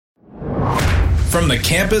from the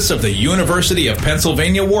campus of the University of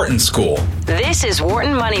Pennsylvania Wharton School. This is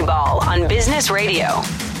Wharton Moneyball on Business Radio.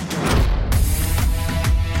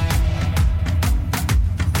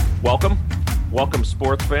 Welcome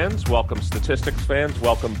sports fans, welcome statistics fans,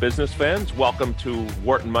 welcome business fans, welcome to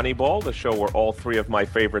Wharton Moneyball, the show where all three of my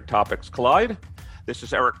favorite topics collide. This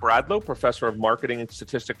is Eric Bradlow, professor of marketing and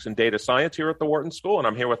statistics and data science here at the Wharton School, and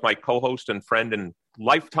I'm here with my co-host and friend and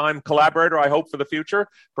lifetime collaborator, I hope for the future,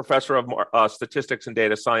 professor of statistics and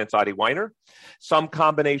data science, Adi Weiner. Some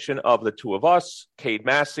combination of the two of us, Cade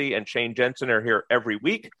Massey and Shane Jensen, are here every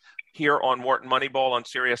week. Here on Wharton Moneyball on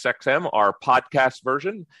Sirius XM, our podcast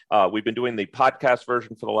version. We've been doing the podcast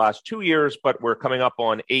version for the last 2 years, but we're coming up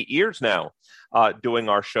on 8 years now doing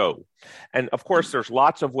our show. And of course, there's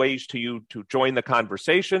lots of ways to join the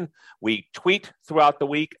conversation. We tweet throughout the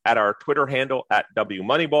week at our Twitter handle at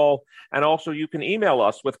WMoneyball. And also you can email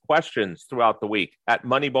us with questions throughout the week at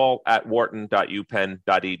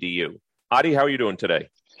moneyball@wharton.upenn.edu. Adi, how are you doing today?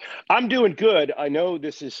 I'm doing good. I know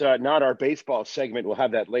this is not our baseball segment. We'll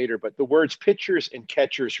have that later. But the words pitchers and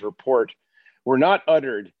catchers report were not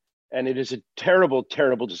uttered. And it is a terrible,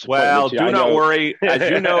 terrible disappointment. Well, do not worry. As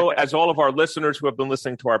you know, as all of our listeners who have been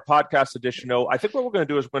listening to our podcast edition know, I think what we're going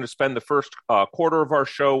to do is we're going to spend the first quarter of our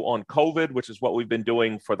show on COVID, which is what we've been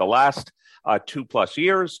doing for the last 2+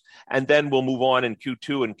 years. And then we'll move on in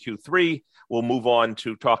Q2 and Q3. We'll move on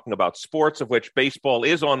to talking about sports, of which baseball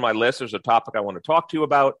is on my list. There's a topic I want to talk to you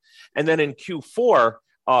about. And then in Q4,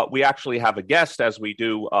 we actually have a guest, as we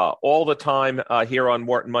do all the time here on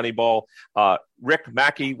Wharton Moneyball. Rick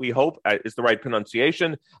Macci, we hope, is the right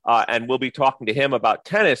pronunciation. And we'll be talking to him about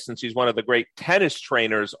tennis, since he's one of the great tennis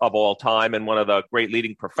trainers of all time and one of the great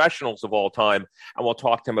leading professionals of all time. And we'll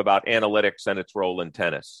talk to him about analytics and its role in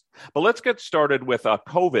tennis. But let's get started with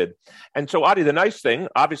COVID. And so, Adi, the nice thing,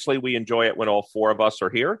 obviously we enjoy it when all four of us are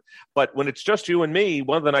here. But when it's just you and me,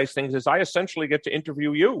 one of the nice things is I essentially get to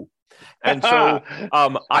interview you. And so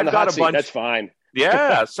I've got a bunch. That's fine.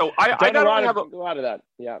 Yeah. So I not only have a lot of that.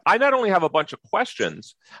 Yeah. I not only have a bunch of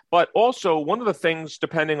questions, but also one of the things,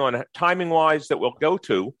 depending on timing wise, that we'll go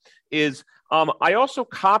to is I also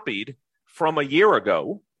copied from a year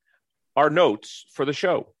ago our notes for the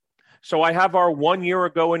show. So I have our 1 year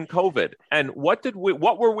ago in COVID, and what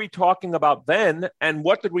were we talking about then, and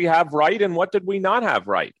what did we have right, and what did we not have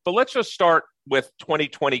right? But let's just start with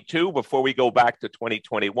 2022 before we go back to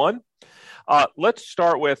 2021. Let's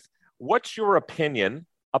start with, what's your opinion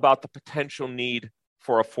about the potential need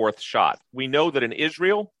for a fourth shot? We know that in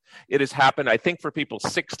Israel, it has happened, I think, for people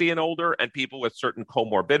 60 and older and people with certain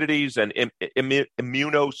comorbidities and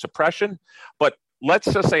immunosuppression. But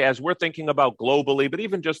let's just say, as we're thinking about globally, but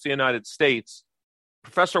even just the United States,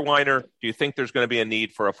 Professor Weiner, do you think there's going to be a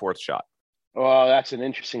need for a fourth shot? Well, that's an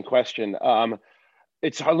interesting question.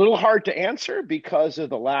 It's a little hard to answer because of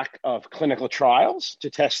the lack of clinical trials to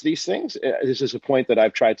test these things. This is a point that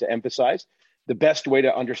I've tried to emphasize. The best way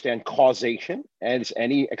to understand causation, as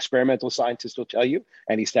any experimental scientist will tell you,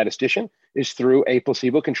 any statistician, is through a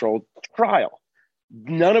placebo-controlled trial.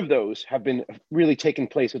 None of those have been really taking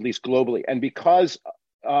place, at least globally. And because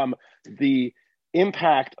the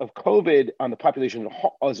impact of COVID on the population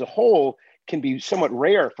as a whole can be somewhat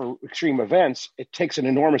rare for extreme events, it takes an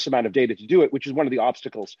enormous amount of data to do it, which is one of the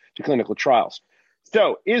obstacles to clinical trials.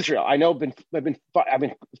 So Israel, I know I've been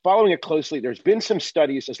following it closely. There's been some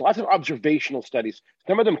studies. There's lots of observational studies,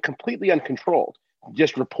 some of them completely uncontrolled,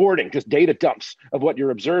 just reporting, just data dumps of what you're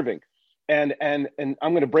observing. And I'm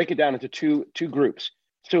going to break it down into two groups.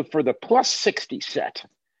 So for the plus 60 set,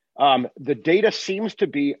 the data seems to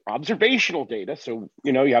be observational data. So,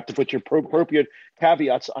 you have to put your appropriate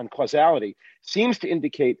caveats on causality, seems to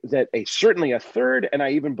indicate that certainly a third, and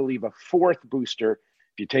I even believe a fourth booster,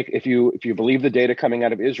 if you believe the data coming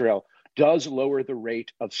out of Israel, does lower the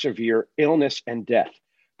rate of severe illness and death.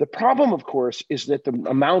 The problem, of course, is that the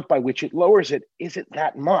amount by which it lowers it isn't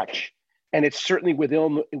that much. And it's certainly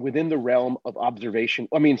within the realm of observation,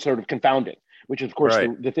 sort of confounding, which is, of course, right,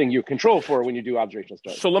 the thing you control for when you do observational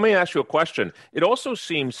studies. So let me ask you a question. It also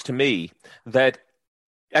seems to me that,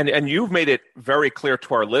 and you've made it very clear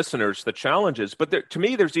to our listeners, the challenges, but to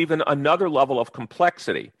me, there's even another level of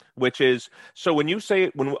complexity, which is, so when you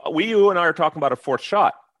and I are talking about a fourth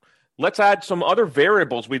shot, let's add some other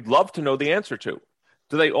variables we'd love to know the answer to.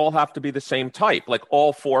 Do they all have to be the same type, like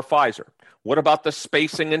all four Pfizer? What about the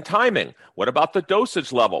spacing and timing? What about the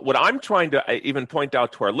dosage level? What I'm trying to even point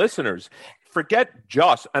out to our listeners, forget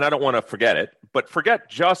just, and I don't want to forget it, but forget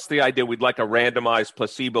just the idea we'd like a randomized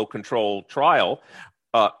placebo-controlled trial,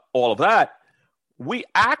 all of that. We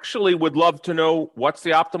actually would love to know what's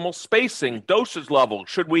the optimal spacing, dosage level.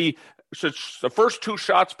 Should we should the first 2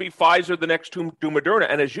 shots be Pfizer, the next 2 do Moderna?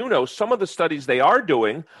 And as you know, some of the studies they are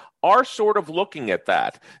doing are sort of looking at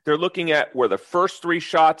that. They're looking at were the first 3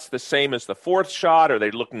 shots the same as the 4th shot? Are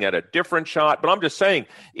they looking at a different shot? But I'm just saying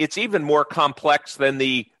it's even more complex than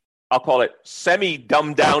the, I'll call it,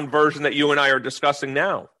 semi-dumbed down version that you and I are discussing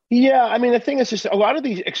now. Yeah, I mean, the thing is just a lot of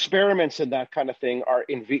these experiments and that kind of thing are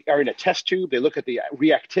in a test tube. They look at the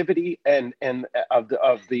reactivity and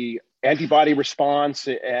of the antibody response,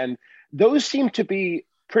 and those seem to be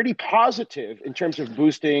pretty positive in terms of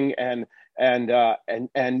boosting and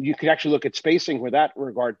you can actually look at spacing with that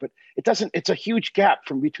regard, but it doesn't. It's a huge gap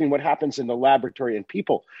from between what happens in the laboratory and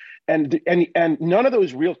people, and none of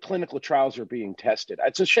those real clinical trials are being tested.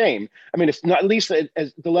 It's a shame. I mean, it's not at least at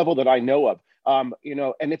the level that I know of. And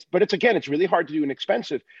it's really hard to do and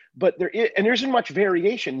expensive, but there isn't much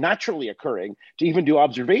variation naturally occurring to even do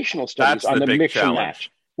observational studies on the mix and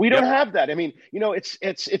match. We don't have that. I mean,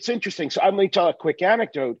 it's interesting. So I'm going to tell a quick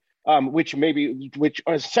anecdote, which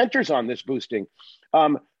centers on this boosting.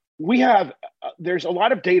 There's a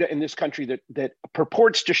lot of data in this country that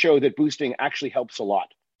purports to show that boosting actually helps a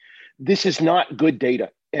lot. This is not good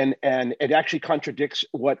data, and it actually contradicts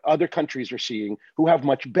what other countries are seeing who have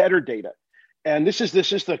much better data. And it's in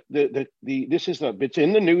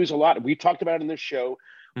the news a lot. We talked about it in this show.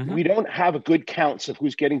 Mm-hmm. We don't have a good counts of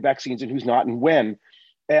who's getting vaccines and who's not and when.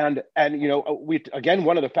 And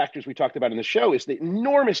one of the factors we talked about in the show is the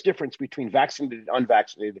enormous difference between vaccinated and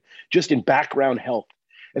unvaccinated, just in background health.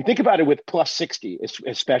 And think about it with plus 60,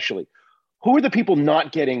 especially. Who are the people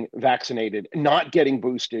not getting vaccinated, not getting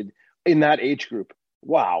boosted in that age group?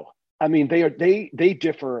 Wow. I mean, they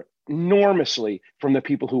differ enormously from the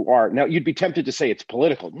people who are. Now, you'd be tempted to say it's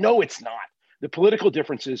political. No, it's not. The political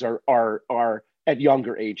differences are at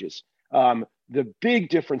younger ages. The big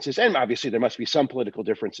differences, and obviously there must be some political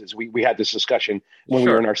differences. We had this discussion when we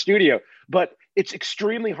were in our studio, but it's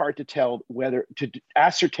extremely hard to tell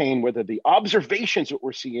ascertain whether the observations that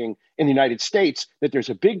we're seeing in the United States, that there's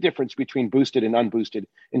a big difference between boosted and unboosted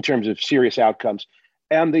in terms of serious outcomes,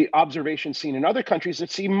 and the observations seen in other countries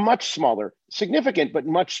that see much smaller, significant, but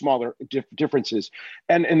much smaller differences.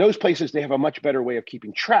 And in those places, they have a much better way of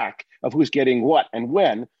keeping track of who's getting what and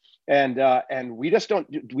when. And we just don't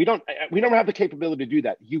have the capability to do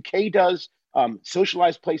that. UK does,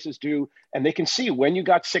 socialized places do, and they can see when you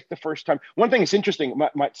got sick the first time. One thing that's interesting,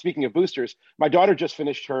 speaking of boosters, my daughter just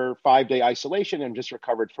finished her 5-day isolation and just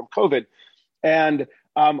recovered from COVID. And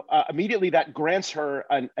immediately that grants her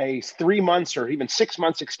a 3 months or even 6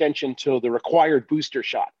 months extension to the required booster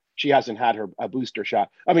shot. She hasn't had a booster shot.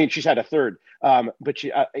 I mean, she's had a third, but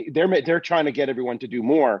they're trying to get everyone to do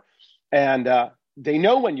more. And they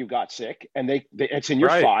know when you got sick, and it's in your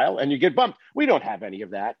file, and you get bumped. We don't have any of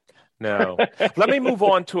that. No. Let me move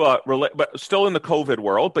on to but still in the COVID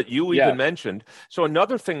world, but you even mentioned. So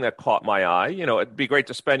another thing that caught my eye, it'd be great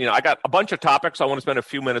to spend, I got a bunch of topics. I want to spend a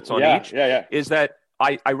few minutes on each. Is that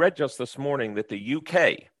I read just this morning that the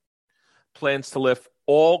UK plans to lift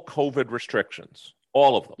all COVID restrictions,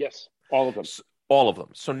 all of them. Yes, all of them. All of them.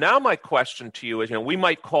 So now my question to you is, we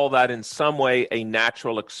might call that in some way a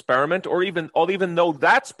natural experiment, or even though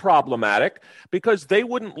that's problematic, because they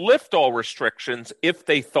wouldn't lift all restrictions if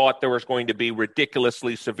they thought there was going to be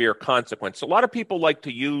ridiculously severe consequence. A lot of people like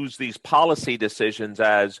to use these policy decisions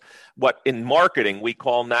as what in marketing we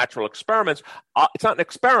call natural experiments. It's not an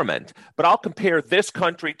experiment, but I'll compare this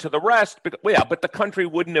country to the rest. But the country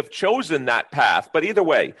wouldn't have chosen that path. But either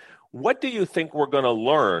way, what do you think we're going to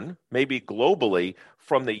learn, maybe globally,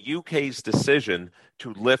 from the UK's decision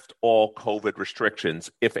to lift all COVID restrictions,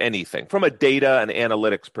 if anything, from a data and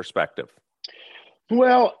analytics perspective?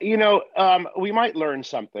 Well, we might learn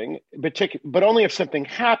something, but only if something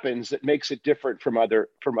happens that makes it different from other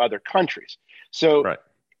countries. So,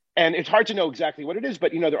 and it's hard to know exactly what it is,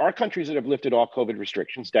 but there are countries that have lifted all COVID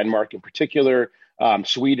restrictions. Denmark, in particular,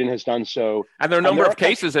 Sweden has done so, and their number of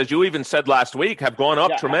cases, as you even said last week, have gone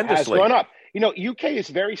up tremendously. Has gone up. UK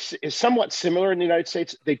is somewhat similar in the United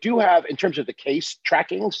States. They do have, in terms of the case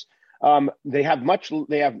trackings, they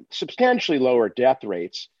have substantially lower death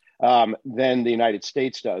rates than the United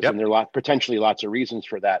States does, and there are potentially lots of reasons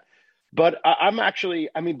for that. But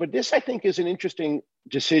but this I think is an interesting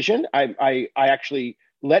decision. I actually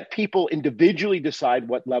let people individually decide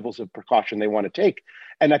what levels of precaution they want to take.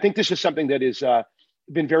 And I think this is something that has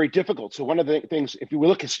been very difficult. So one of the things, if you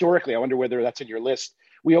look historically, I wonder whether that's in your list,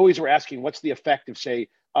 we always were asking, what's the effect of, say,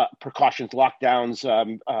 precautions, lockdowns,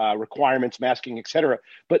 requirements, masking, et cetera.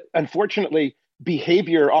 But unfortunately,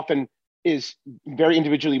 behavior often is very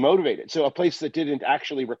individually motivated. So a place that didn't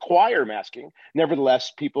actually require masking,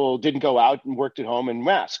 nevertheless, people didn't go out and worked at home and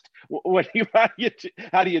masked.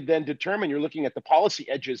 How do you then determine? You're looking at the policy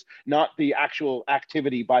edges, not the actual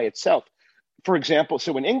activity by itself. For example,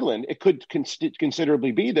 so in England, it could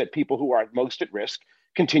considerably be that people who are most at risk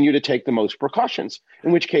continue to take the most precautions,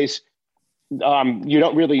 in which case you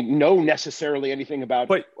don't really know necessarily anything about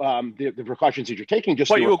the precautions that you're taking,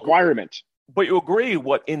 just the requirement. But you agree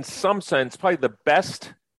what, in some sense, probably the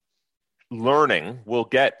best learning we'll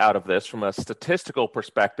get out of this from a statistical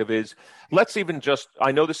perspective is, let's even just,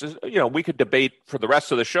 I know this is, we could debate for the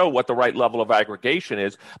rest of the show what the right level of aggregation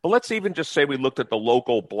is, but let's even just say we looked at the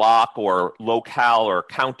local block or locale or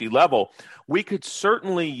county level. We could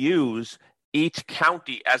certainly use each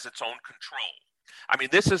county as its own control. I mean,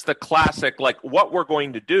 this is the classic, like what we're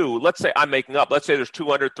going to do. Let's say I'm making up, let's say there's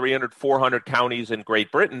 200, 300, 400 counties in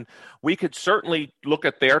Great Britain. We could certainly look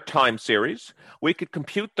at their time series. We could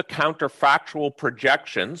compute the counterfactual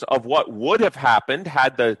projections of what would have happened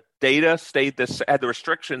had the data had the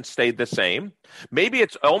restrictions stayed the same. Maybe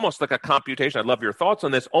it's almost like a computation. I'd love your thoughts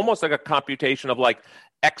on this. Almost like a computation of like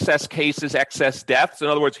excess cases, excess deaths. In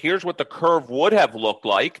other words, here's what the curve would have looked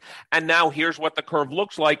like, and now here's what the curve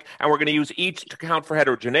looks like, and we're going to use each to account for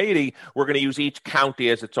heterogeneity. We're going to use each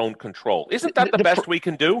county as its own control. Isn't that the best we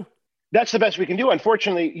can do? That's the best we can do.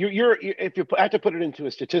 Unfortunately, if you have to put it into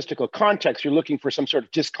a statistical context, you're looking for some sort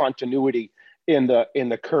of discontinuity in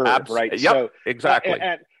the curve, right? Yep, so, exactly.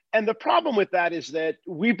 And the problem with that is that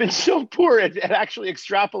we've been so poor at actually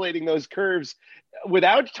extrapolating those curves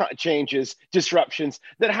without changes, disruptions,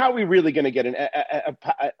 that how are we really going to get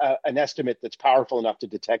an estimate that's powerful enough to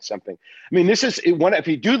detect something? I mean, this is one. If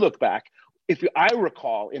you do look back, I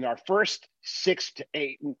recall in our first 6 to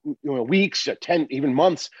 8 weeks or 10, even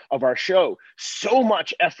months of our show, so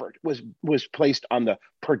much effort was placed on the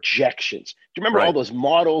projections. Do you remember all those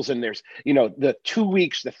models? And there's, the 2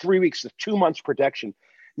 weeks, the 3 weeks, the 2 months projection.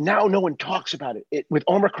 Now no one talks about it. With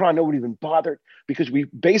Omicron, no one even bothered because we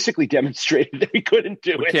basically demonstrated that we couldn't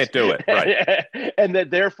do it. We can't do it, right? And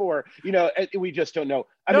that therefore, we just don't know.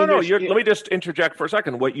 Let me just interject for a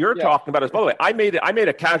second. What you're talking about is, by the way, I made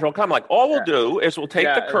a casual comment. Like, all we'll do is we'll take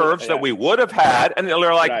the curves that we would have had, and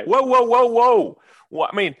they're like, whoa. Well,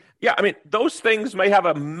 I mean, those things may have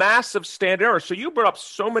a massive standard error. So you brought up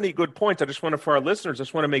so many good points. For our listeners, I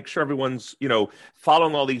just want to make sure everyone's,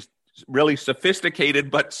 following all these really sophisticated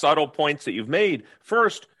but subtle points that you've made.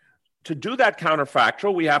 First, to do that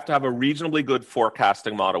counterfactual, we have to have a reasonably good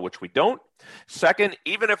forecasting model, which we don't. Second,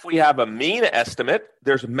 even if we have a mean estimate,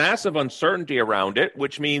 there's massive uncertainty around it,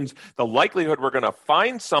 which means the likelihood we're going to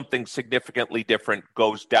find something significantly different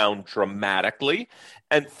goes down dramatically.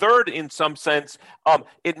 And third, in some sense,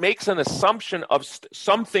 it makes an assumption of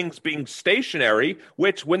some things being stationary,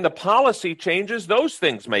 which when the policy changes, those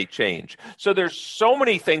things may change. So there's so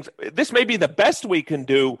many things. This may be the best we can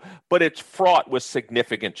do, but it's fraught with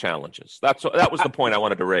significant challenges. That was the point I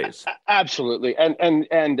wanted to raise. Absolutely.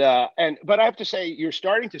 But I have to say, you're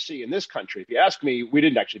starting to see in this country, if you ask me, we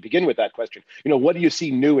didn't actually begin with that question. What do you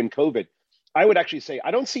see new in COVID? I would actually say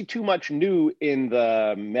I don't see too much new in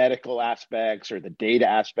the medical aspects or the data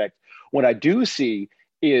aspect. What I do see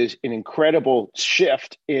is an incredible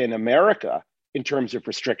shift in America in terms of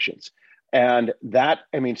restrictions. And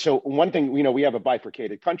so one thing, we have a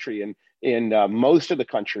bifurcated country, and in most of the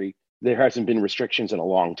country, there hasn't been restrictions in a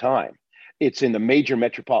long time. It's in the major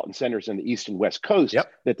metropolitan centers on the East and West Coast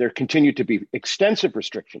that there continue to be extensive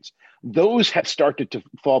restrictions. Those have started to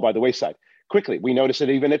fall by the wayside quickly. We notice it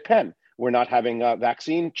even at Penn. We're not having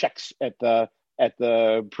vaccine checks at the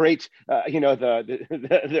parade,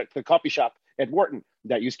 the coffee shop at Wharton.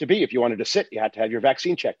 That used to be, if you wanted to sit, you had to have your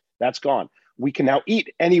vaccine check. That's gone. We can now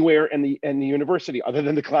eat anywhere in the university other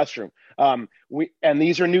than the classroom. And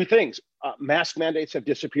these are new things. Mask mandates have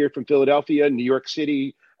disappeared from Philadelphia, New York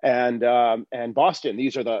City, and Boston.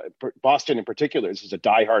 These are Boston in particular. This is a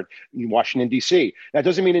diehard in Washington, D.C. That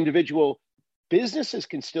doesn't mean individual businesses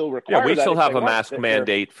can still require. Yeah, we still have a mask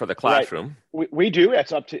mandate for the classroom. Right. We do.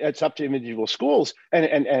 It's up to individual schools and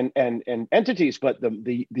entities. But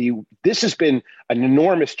this has been an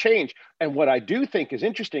enormous change. And what I do think is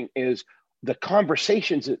interesting is the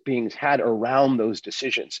conversations that being had around those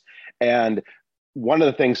decisions. And one of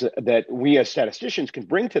the things that we as statisticians can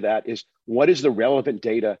bring to that is, what is the relevant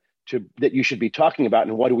data that you should be talking about,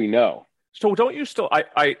 and what do we know? So don't you still,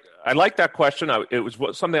 I like that question. It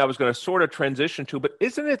was something I was going to sort of transition to, but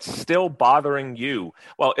isn't it still bothering you?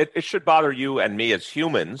 Well, it should bother you and me as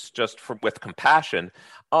humans, just with compassion.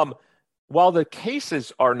 While the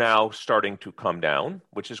cases are now starting to come down,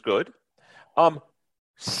 which is good,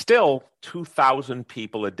 still 2,000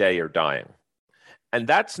 people a day are dying. And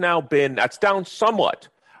that's down somewhat,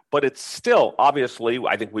 but it's still, obviously,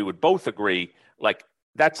 I think we would both agree, like,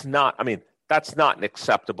 that's not an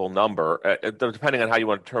acceptable number, depending on how you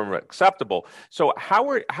want to determine acceptable. So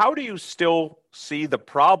how do you still see the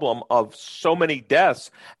problem of so many deaths?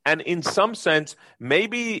 And in some sense,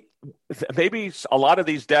 maybe a lot of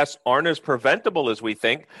these deaths aren't as preventable as we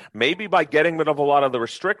think. Maybe by getting rid of a lot of the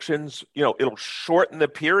restrictions, it'll shorten the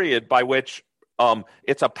period by which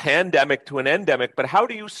it's a pandemic to an endemic. But how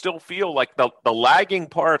do you still feel like the lagging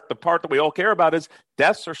part, the part that we all care about, is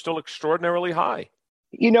deaths are still extraordinarily high?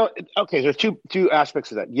 Okay, there's two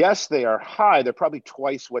aspects of that. Yes, they are high. They're probably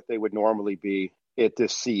twice what they would normally be at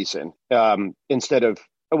this season. Instead of,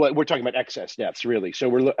 well, we're talking about excess deaths, really.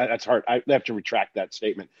 So that's hard. I have to retract that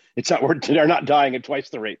statement. It's not, they're not dying at twice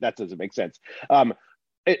the rate. That doesn't make sense.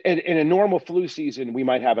 In a normal flu season, we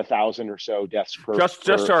might have 1,000 or so deaths per. Just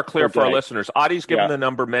so are clear for our listeners, Adi's given the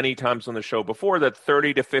number many times on the show before that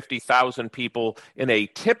 30 to 50,000 people in a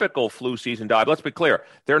typical flu season died. Let's be clear,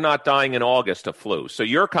 they're not dying in August of flu. So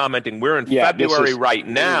you're commenting we're in February right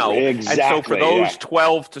now, exactly, and so for those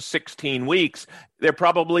 12 to 16 weeks, there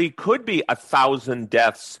probably could be 1,000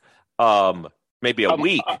 deaths. Maybe a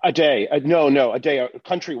week, a day. A day,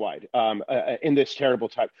 countrywide. In this terrible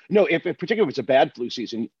time. No, if particularly if it's a bad flu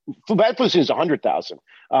season, bad flu season is 100,000.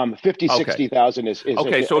 60,000 is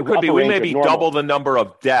okay. So it could be we maybe double the number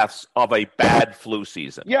of deaths of a bad flu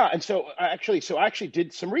season. Yeah, and so I actually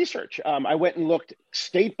did some research. I went and looked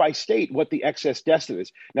state by state what the excess deaths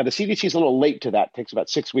is. Now the CDC is a little late to that. It takes about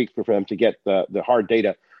 6 weeks for them to get the hard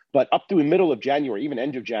data. But up through the middle of January, even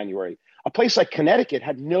end of January, a place like Connecticut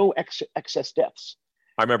had no excess deaths.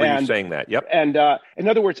 I remember you saying that. Yep. And in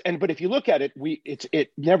other words, but if you look at it,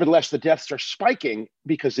 nevertheless, the deaths are spiking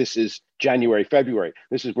because this is January, February.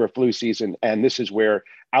 This is where flu season, and this is where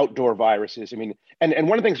outdoor viruses. I mean, and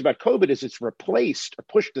one of the things about COVID is it's replaced or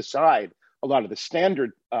pushed aside a lot of the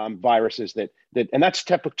standard viruses that and that's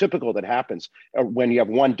typical that happens when you have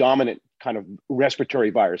one dominant kind of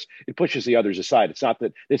respiratory virus. It pushes the others aside. It's not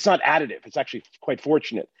additive. It's actually quite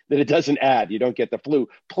fortunate that it doesn't add. You don't get the flu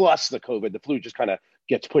plus the COVID. The flu just kind of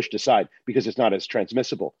gets pushed aside because it's not as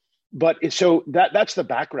transmissible. But so that's the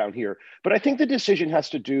background here. But I think the decision has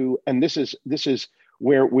to do, and this is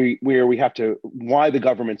where we have to, why the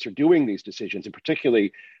governments are doing these decisions, and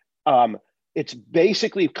particularly. It's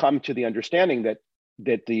basically come to the understanding that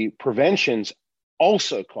the preventions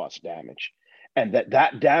also cause damage, and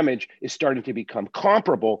that damage is starting to become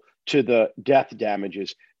comparable to the death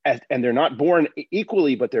damages. And they're not born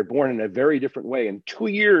equally, but they're born in a very different way. And 2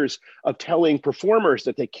 years of telling performers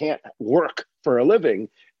that they can't work for a living,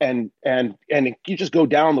 and you just go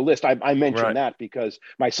down the list. I mentioned that because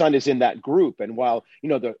my son is in that group. And while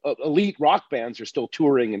the elite rock bands are still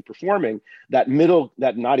touring and performing, that low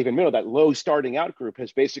starting out group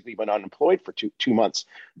has basically been unemployed for two months.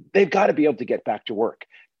 They've got to be able to get back to work.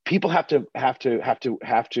 People have to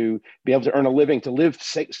be able to earn a living, to live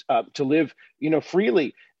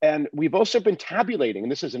freely. And we've also been tabulating,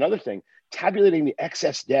 and this is another thing, tabulating the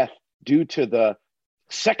excess death due to the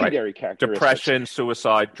secondary characteristics. Depression,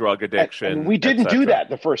 suicide, drug addiction. And we didn't do that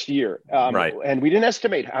the first year. And we didn't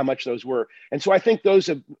estimate how much those were. And so I think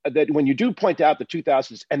that when you do point out the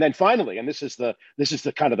 2000s, and then finally, and this is the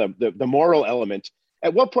kind of the moral element,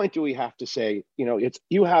 at what point do we have to say,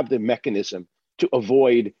 you have the mechanism to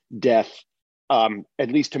avoid death, at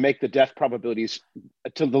least to make the death probabilities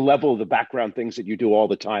to the level of the background things that you do all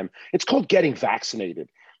the time. It's called getting vaccinated.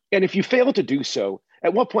 And if you fail to do so,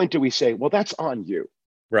 at what point do we say, well, that's on you?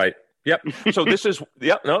 Right. Yep. So this is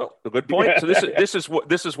a good point. So this is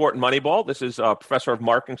Wharton Moneyball. This is Professor of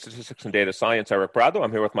Marketing, Statistics, and Data Science, Eric Brado.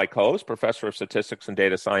 I'm here with my co-host, Professor of Statistics and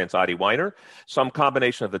Data Science, Adi Weiner. Some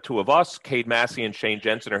combination of the two of us, Cade Massey and Shane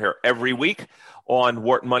Jensen, are here every week on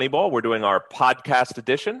Wharton Moneyball. We're doing our podcast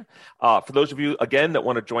edition. For those of you, again, that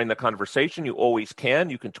want to join the conversation, you always can.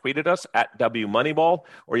 You can tweet at us at WMoneyball,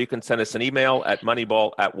 or you can send us an email at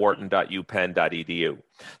moneyball@wharton.upenn.edu.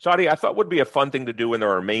 So, Adi, I thought would be a fun thing to do in the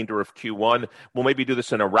remainder of Q1. We'll maybe do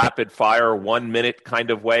this in a rapid fire, 1 minute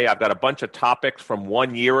kind of way. I've got a bunch of topics from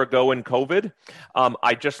 1 year ago in COVID. I'll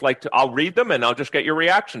read them and I'll just get your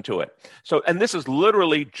reaction to it. So, and this is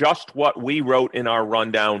literally just what we wrote in our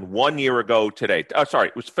rundown 1 year ago today.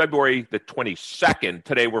 It was February the 22nd.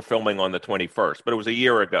 Today we're filming on the 21st, but it was a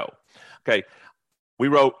year ago. Okay. We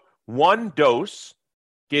wrote 1 dose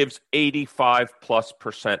gives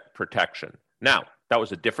 85+% protection. Now, that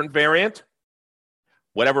was a different variant,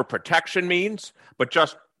 whatever protection means, but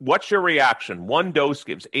just what's your reaction? 1 dose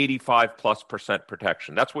gives 85+%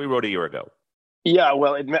 protection. That's what we wrote a year ago. Yeah,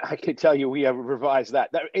 well, I can tell you we have revised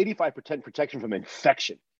that. That 85% protection from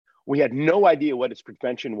infection. We had no idea what its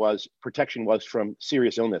protection was from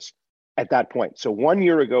serious illness at that point. So 1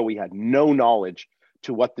 year ago, we had no knowledge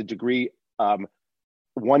to what the degree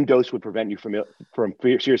one dose would prevent you from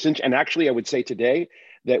serious illness. And actually, I would say today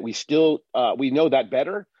that we know that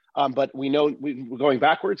better, but we're going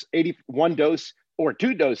backwards. 81 dose or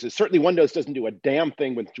 2 doses. Certainly, 1 dose doesn't do a damn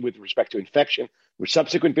thing with respect to infection or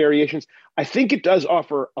subsequent variations. I think it does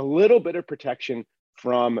offer a little bit of protection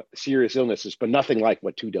from serious illnesses, but nothing like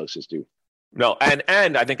what 2 doses do. No,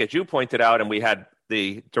 and I think as you pointed out, and we had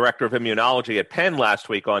the director of immunology at Penn last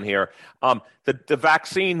week on here, the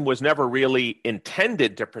vaccine was never really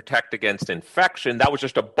intended to protect against infection. That was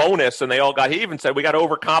just a bonus, and he even said we got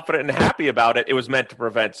overconfident and happy about it. It was meant to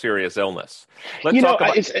prevent serious illness.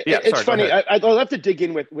 It's funny. I'll have to dig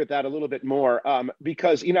in with that a little bit more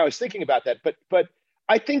because, I was thinking about that, but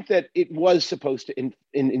I think that it was supposed to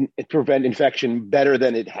prevent infection better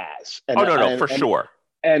than it has. For sure.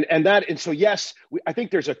 And so, yes, I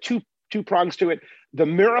think there's two prongs to it. The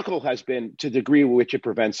miracle has been to the degree which it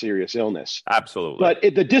prevents serious illness. Absolutely.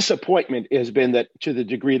 But the disappointment has been that to the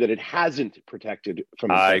degree that it hasn't protected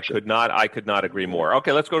from infection. I could not agree more.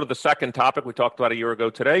 Okay, let's go to the second topic we talked about a year ago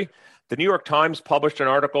today. The New York Times published an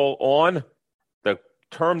article on the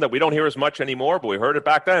term that we don't hear as much anymore, but we heard it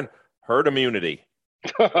back then, herd immunity.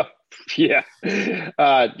 Yeah.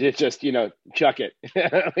 It's just, chuck it.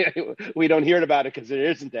 We don't hear about it because there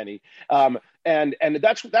isn't any. And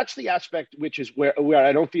that's the aspect which is where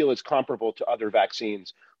I don't feel is comparable to other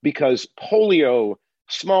vaccines, because polio,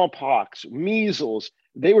 smallpox, measles,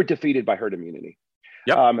 they were defeated by herd immunity.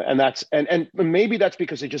 Yep. And maybe that's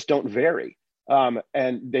because they just don't vary.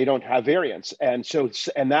 And they don't have variants. And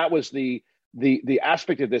that was the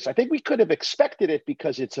aspect of this. I think we could have expected it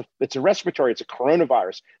because it's a respiratory, it's a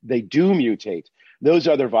coronavirus. They do mutate. Those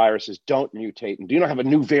other viruses don't mutate, and you don't have a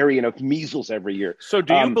new variant of measles every year. So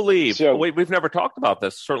do you believe, we've never talked about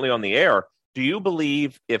this, certainly on the air, do you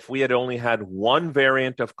believe if we had only had one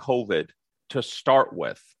variant of COVID to start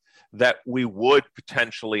with, that we would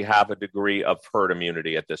potentially have a degree of herd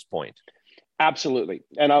immunity at this point? Absolutely.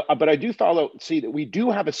 But I do see that we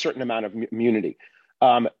do have a certain amount of immunity.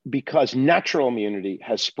 Because natural immunity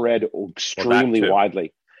has spread extremely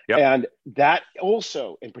widely. Yep. And that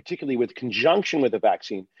also, and particularly with conjunction with the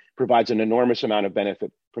vaccine, provides an enormous amount of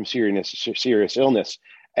benefit from serious illness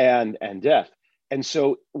and death. And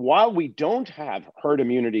so while we don't have herd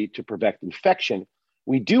immunity to prevent infection,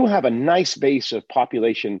 we do have a nice base of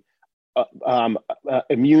population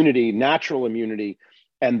immunity, natural immunity,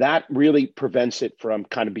 and that really prevents it from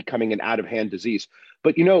kind of becoming an out-of-hand disease.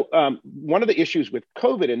 But, one of the issues with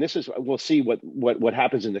COVID, and this is, we'll see what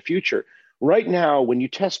happens in the future. Right now, when you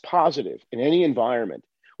test positive in any environment,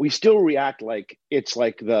 we still react like it's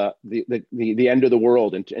like the end of the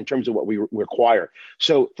world in terms of what we require.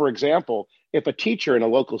 So, for example, if a teacher in a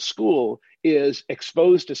local school is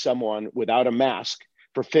exposed to someone without a mask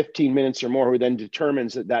for 15 minutes or more, who then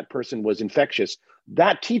determines that person was infectious,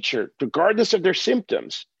 that teacher, regardless of their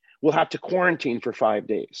symptoms, will have to quarantine for 5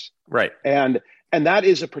 days. Right. And that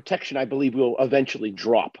is a protection I believe will eventually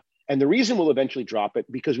drop. And the reason we'll eventually drop it,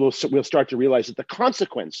 because we'll start to realize that the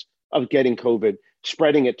consequence of getting COVID,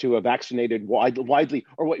 spreading it to a vaccinated widely,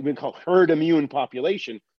 or what we call herd immune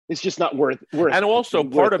population, is just not worth. And also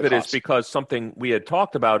part of it is because something we had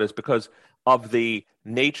talked about is because of the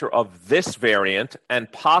nature of this variant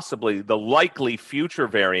and possibly the likely future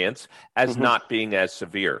variants as not being as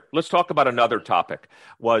severe. Let's talk about another topic.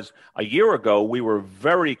 Was a year ago, we were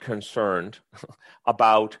very concerned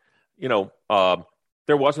about,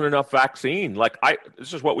 there wasn't enough vaccine.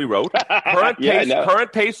 This is what we wrote.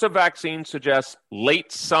 Current pace of vaccine suggests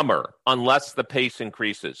late summer, unless the pace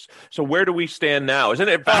increases. So where do we stand now? Isn't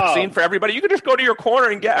it vaccine for everybody? You can just go to your corner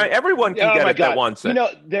and everyone can get it that wants it.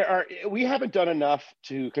 We haven't done enough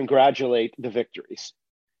to congratulate the victories.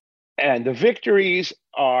 And the victories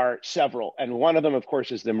are several. And one of them, of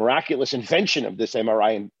course, is the miraculous invention of this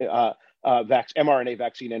mRNA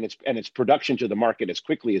vaccine and its production to the market as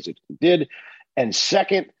quickly as it did. And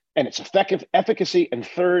second, and its effective efficacy. And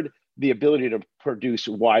third, the ability to produce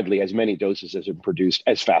widely as many doses as it produced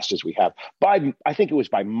as fast as we have. I think it was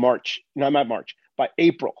by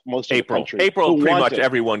April, most of the country. April, pretty much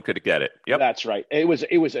everyone could get it. Yep. That's right. It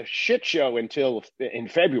was a shit show until in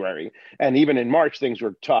February. And even in March, things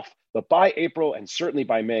were tough. But by April and certainly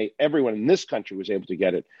by May, everyone in this country was able to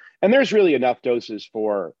get it. And there's really enough doses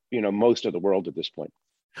for, most of the world at this point.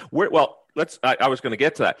 I was going to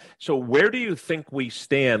get to that. So where do you think we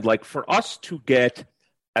stand? Like for us to get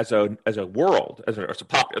as a world,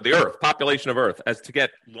 the Earth, population of Earth, as to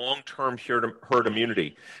get long-term herd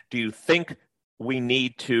immunity, do you think we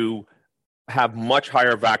need to have much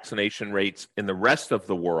higher vaccination rates in the rest of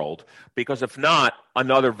the world? Because if not,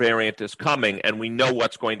 another variant is coming, and we know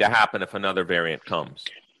what's going to happen if another variant comes.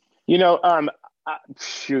 I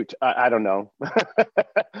don't know.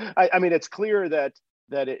 I mean, it's clear that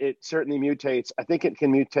it certainly mutates. I think it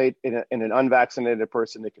can mutate in an unvaccinated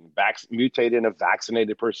person. It can mutate in a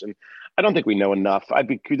vaccinated person. I don't think we know enough.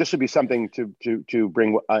 This would be something to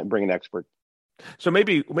bring an expert. So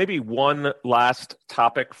maybe one last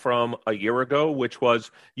topic from a year ago, which was,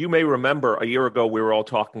 you may remember a year ago we were all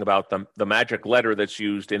talking about the magic letter that's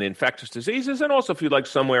used in infectious diseases, and also, if you like,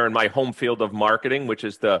 somewhere in my home field of marketing, which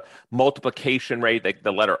is the multiplication rate,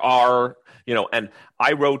 the letter R. And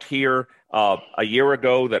I wrote here a year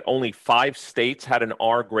ago that only 5 states had an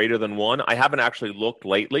R greater than 1. I haven't actually looked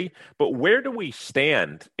lately, but where do we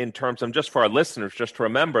stand in terms of, just for our listeners, just to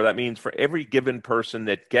remember, that means for every given person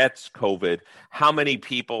that gets COVID, how many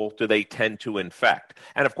people do they tend to infect?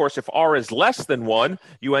 And of course, if R is less than 1,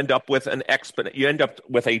 you end up with you end up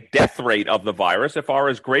with a death rate of the virus. If R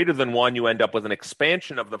is greater than 1, you end up with an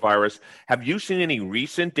expansion of the virus. Have you seen any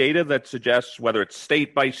recent data that suggests, whether it's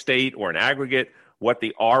state by state or an aggregate, what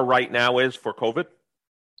the R right now is for COVID?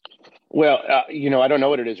 Well, I don't know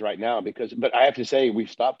what it is right now but I have to say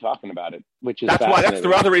we've stopped talking about it, which is that's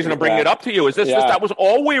the other reason I'm bringing it up to you. Is that was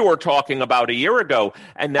all we were talking about a year ago,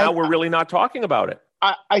 and now we're really not talking about it.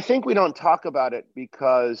 I think we don't talk about it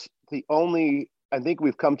because I think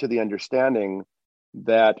we've come to the understanding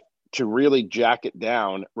that to really jack it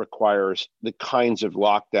down requires the kinds of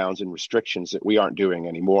lockdowns and restrictions that we aren't doing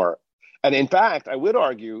anymore. And in fact, I would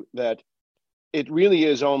argue that it really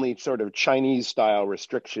is only sort of Chinese-style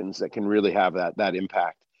restrictions that can really have that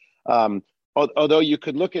impact. Although you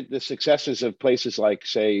could look at the successes of places like,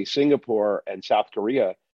 say, Singapore and South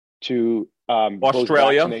Korea to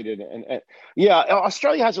Australia.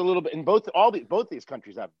 Australia has a little bit, and both these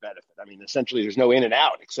countries have benefit. I mean, essentially, there's no in and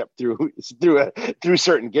out except through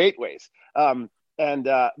certain gateways. And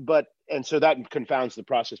so that confounds the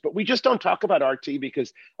process. But we just don't talk about RT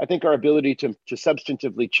because I think our ability to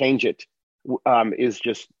substantively change it is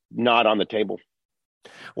just not on the table.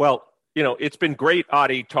 Well, it's been great,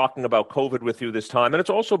 Adi, talking about COVID with you this time. And it's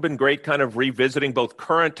also been great kind of revisiting both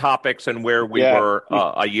current topics and where we were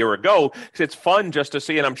a year ago. It's fun just to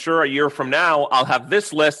see, and I'm sure a year from now, I'll have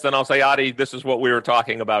this list and I'll say, Adi, this is what we were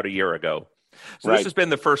talking about a year ago. So This has been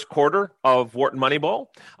the first quarter of Wharton Moneyball.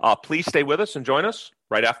 Please stay with us and join us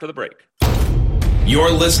right after the break.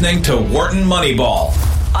 You're listening to Wharton Moneyball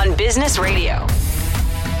on Business Radio.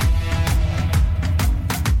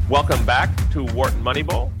 Welcome back to Wharton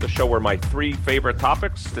Moneyball, the show where my 3 favorite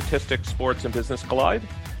topics, statistics, sports, and business collide.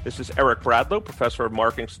 This is Eric Bradlow, professor of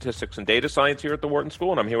marketing, statistics, and data science here at the Wharton School,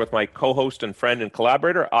 and I'm here with my co-host and friend and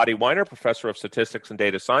collaborator, Adi Weiner, professor of statistics and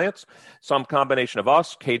data science. Some combination of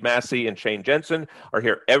us, Cade Massey and Shane Jensen, are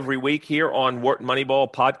here every week here on Wharton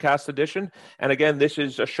Moneyball podcast edition. And again, this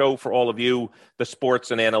is a show for all of you, the sports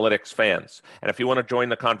and analytics fans. And if you want to join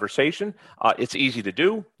the conversation, it's easy to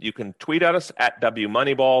do. You can tweet at us at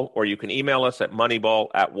WMoneyball, or you can email us at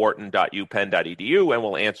moneyball@wharton.upenn.edu, and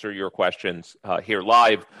we'll answer your questions here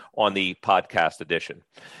live on the podcast edition.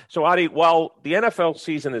 So, Adi, while the NFL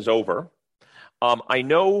season is over, I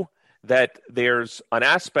know that there's an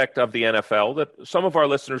aspect of the NFL that some of our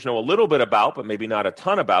listeners know a little bit about, but maybe not a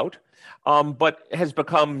ton about, but has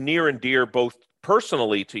become near and dear both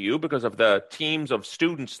personally to you because of the teams of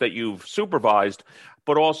students that you've supervised,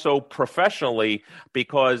 but also professionally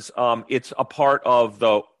because it's a part of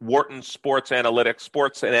the Wharton Sports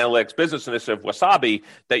Analytics Business Initiative, Wasabi,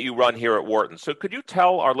 that you run here at Wharton. So could you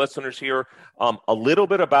tell our listeners here a little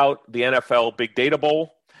bit about the NFL Big Data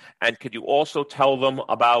Bowl? And could you also tell them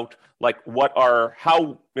about what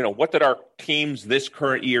did our teams this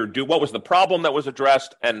current year do? What was the problem that was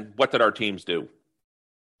addressed, and what did our teams do?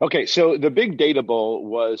 Okay, so the Big Data Bowl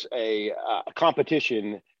was a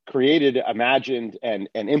competition created, imagined, and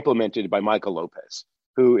implemented by Michael Lopez,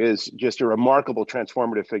 who is just a remarkable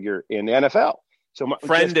transformative figure in the NFL. So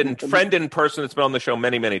friend in person that's been on the show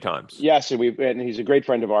many, many times. Yes, and he's a great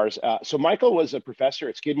friend of ours. So Michael was a professor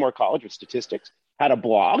at Skidmore College of Statistics, had a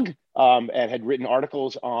blog, and had written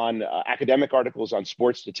articles on academic articles on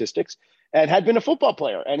sports statistics, and had been a football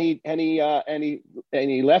player. And he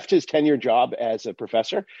left his tenure job as a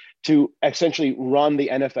professor to essentially run the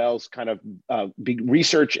NFL's kind of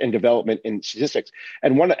research and development in statistics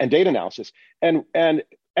and data analysis. And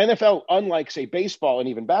NFL, unlike, say, baseball and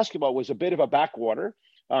even basketball, was a bit of a backwater.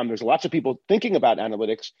 There's lots of people thinking about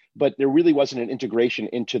analytics, but there really wasn't an integration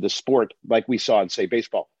into the sport like we saw in, say,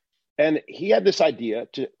 baseball. And he had this idea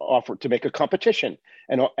to make a competition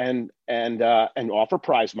and offer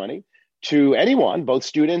prize money to anyone, both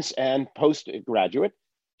students and postgraduate,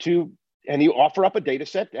 and you offer up a data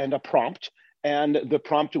set and a prompt, and the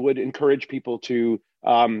prompt would encourage people to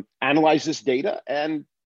analyze this data and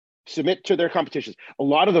submit to their competitions. A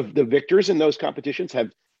lot of the victors in those competitions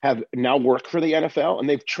have now worked for the NFL, and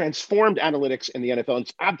they've transformed analytics in the NFL. And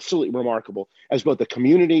it's absolutely remarkable as both a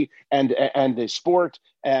community and a sport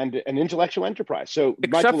and an intellectual enterprise. So,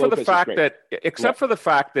 except for the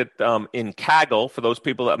fact that in Kaggle, for those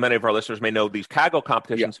people that many of our listeners may know, these Kaggle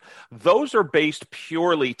competitions, those are based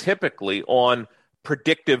purely, typically, on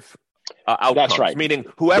predictive outcomes. That's right. Meaning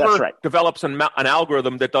whoever develops an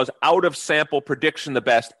algorithm that does out of sample prediction the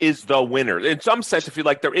best is the winner. In some sense, if you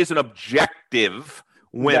like, there is an objective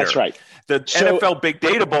winner. That's right. The NFL Big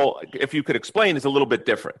Data Bowl, if you could explain, is a little bit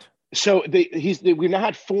different. So we've now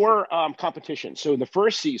had 4 competitions. So in the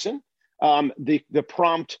first season, the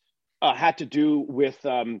prompt had to do with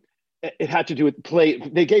play.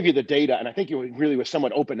 They gave you the data, and I think it really was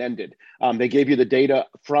somewhat open-ended. They gave you the data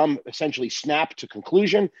from essentially snap to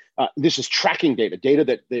conclusion. This is tracking data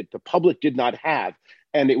that the public did not have,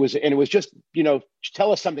 and it was just,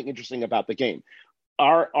 tell us something interesting about the game.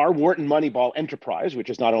 Our Wharton Moneyball enterprise, which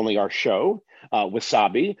is not only our show,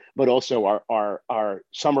 Wasabi, but also our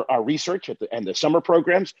research and the summer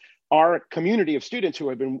programs, our community of students who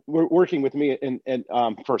have been working with me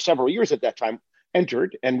for several years at that time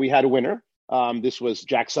entered, and we had a winner. This was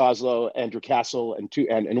Jack Soslow, Andrew Castle,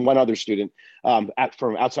 and one other student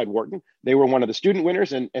from outside Wharton. They were one of the student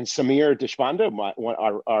winners, and Samir Deshpande,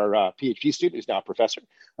 our PhD student, who's now a professor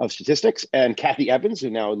of statistics, and Kathy Evans, who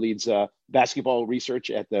now leads basketball research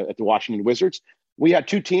at the Washington Wizards. We had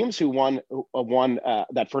 2 teams who won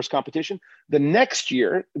that first competition. The next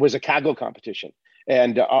year was a Kaggle competition.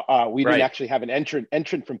 And we didn't actually have an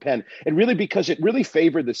entrant from Penn, and really because it really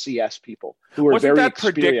favored the CS people who were very experienced.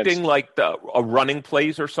 Wasn't that predicting like a running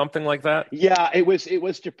plays or something like that? Yeah, it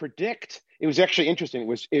was to predict. It was actually interesting.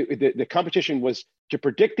 The competition was to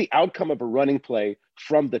predict the outcome of a running play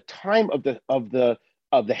from the time of the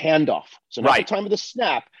handoff. So not the time of the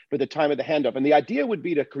snap, but the time of the handoff. And the idea would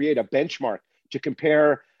be to create a benchmark to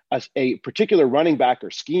compare a particular running back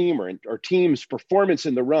or scheme or team's performance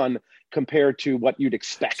in the run compared to what you'd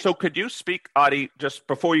expect. So could you speak, Adi, just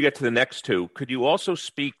before you get to the next 2, could you also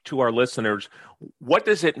speak to our listeners, what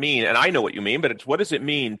does it mean, and I know what you mean, but what does it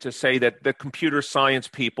mean to say that the computer science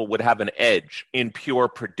people would have an edge in pure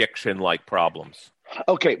prediction-like problems?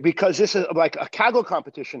 Okay, because this is like a Kaggle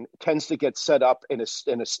competition tends to get set up in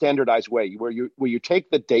a standardized way where you take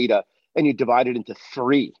the data and you divide it into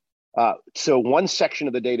 3. So one section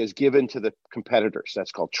of the data is given to the competitors.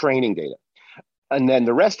 That's called training data. And then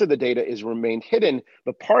the rest of the data is remained hidden,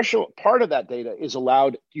 but part of that data is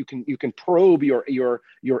allowed. You can probe your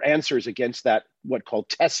answers against that, what called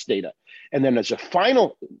test data. And then there's a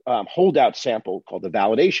final holdout sample called the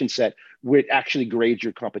validation set, which actually grades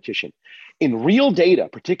your competition. In real data,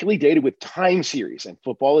 particularly data with time series, and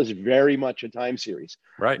football is very much a time series,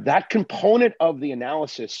 right? That component of the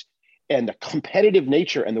analysis and the competitive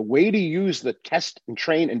nature and the way to use the test and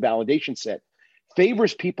train and validation set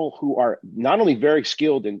favors people who are not only very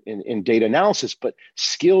skilled in data analysis, but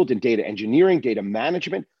skilled in data engineering, data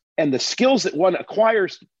management, and the skills that one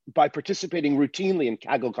acquires by participating routinely in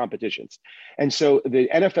Kaggle competitions. And so the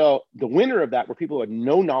NFL, the winner of that were people who had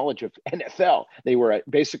no knowledge of NFL. They were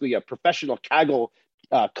basically a professional Kaggle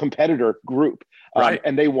competitor group. Right.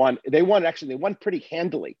 And they won pretty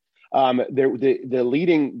handily.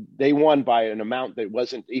 They won by an amount that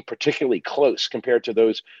wasn't particularly close compared to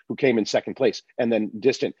those who came in second place and then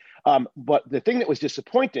distant. But the thing that was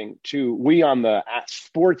disappointing we on the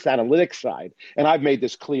sports analytics side, and I've made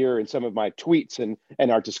this clear in some of my tweets and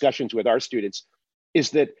our discussions with our students,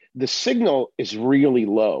 is that the signal is really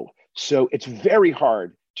low. So it's very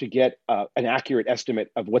hard to get an accurate estimate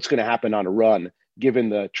of what's going to happen on a run given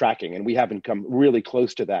the tracking, and we haven't come really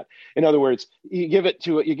close to that. In other words, you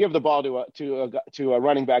give the ball to a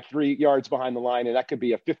running back 3 yards behind the line, and that could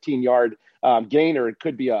be a 15-yard gain, or it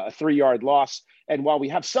could be a 3-yard loss. And while we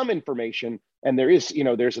have some information, and there's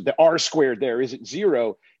the R squared there isn't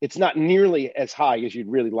 0, it's not nearly as high as you'd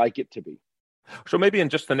really like it to be. So maybe in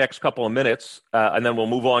just the next couple of minutes, and then we'll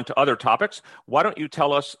move on to other topics. Why don't you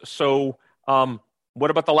tell us? What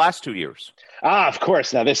about the last 2 years? Of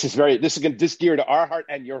course. Now this is dear to our heart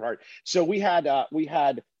and your heart. So we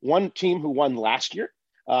had one team who won last year.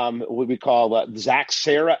 what we call Zach,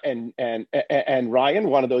 Sarah, and Ryan.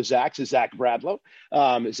 One of those Zachs is Zach Bradlow,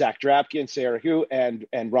 Zach Drapkin, Sarah Hugh, and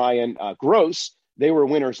Ryan Gross. They were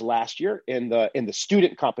winners last year in the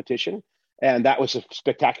student competition, and that was a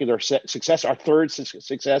spectacular success. Our third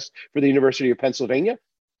success for the University of Pennsylvania.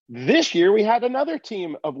 This year we had another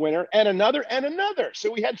team of winner and another.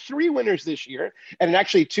 So we had 3 winners this year, and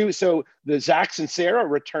actually 2. So the Zachs and Sarah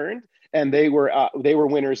returned, and they were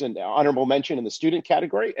winners and honorable mention in the student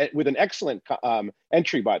category with an excellent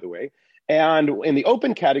entry, by the way. And in the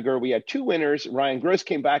open category, we had 2 winners. Ryan Gross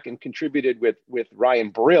came back and contributed with Ryan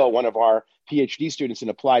Brill, one of our PhD students in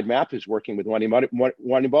applied math, who's working with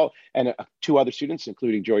Moneyball, and 2 other students,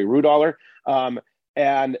 including Joey Rudaller.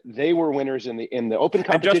 And they were winners in the open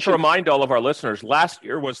competition. And just to remind all of our listeners, last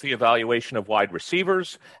year was the evaluation of wide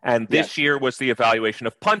receivers, and this year was the evaluation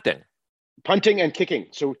of punting. Punting and kicking.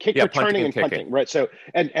 So returning and punting, right? So,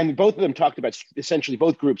 and both of them talked about, essentially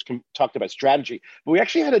both groups talked about strategy. But we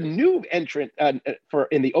actually had a new entrant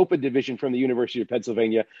in the open division from the University of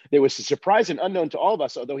Pennsylvania. There was a surprise and unknown to all of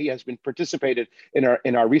us, although he has been participated in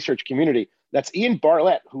our research community. That's Ian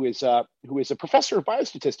Bartlett, who is a professor of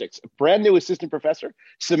biostatistics, a brand new assistant professor,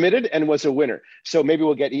 submitted and was a winner. So maybe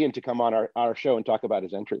we'll get Ian to come on our show and talk about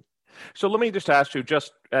his entry. So let me just ask you,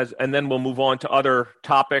 and then we'll move on to other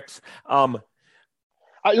topics. Let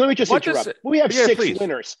me just interrupt. We have 6 please.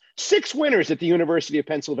 winners. 6 winners at the University of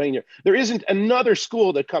Pennsylvania. There isn't another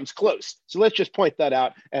school that comes close. So let's just point that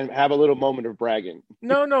out and have a little moment of bragging.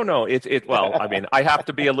 No. Well, I mean, I have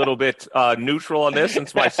to be a little bit neutral on this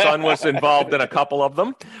since my son was involved in a couple of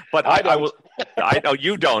them. But I will. I know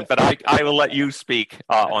you don't, but I will let you speak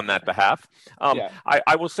on that behalf.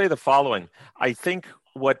 I will say the following. I think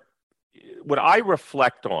what I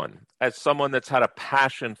reflect on as someone that's had a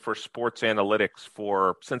passion for sports analytics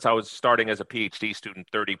since I was starting as a PhD student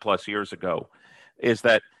 30 plus years ago, is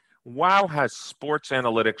that wow, has sports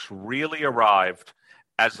analytics really arrived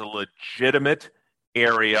as a legitimate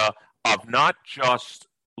area of not just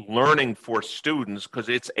learning for students, because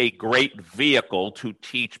it's a great vehicle to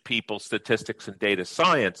teach people statistics and data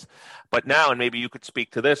science. But now, and maybe you could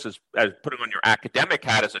speak to this as putting on your academic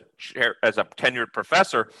hat as a tenured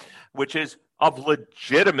professor, which is of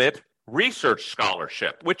legitimate research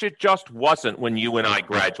scholarship, which it just wasn't when you and I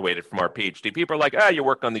graduated from our PhD. People are like, you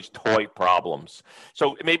work on these toy problems.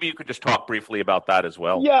 So maybe you could just talk briefly about that as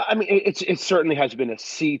well. Yeah, I mean, it certainly has been a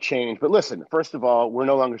sea change. But listen, first of all, we're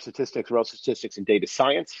no longer statistics. We're all statistics and data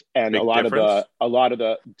science. And a lot of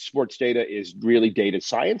the sports data is really data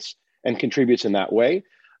science and contributes in that way.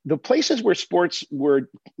 The places where sports were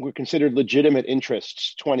considered legitimate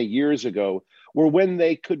interests 20 years ago were when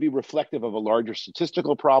they could be reflective of a larger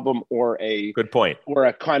statistical problem or a good point, or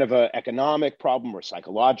a kind of a economic problem or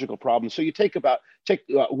psychological problem. So you take like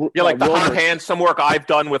the hot hand. Some work I've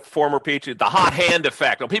done with former PhDs, the hot hand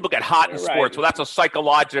effect. When people get hot in sports, well, that's a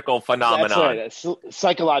psychological phenomenon. That's right, a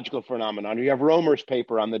psychological phenomenon. You have Romer's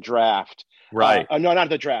paper on the draft, right? No, not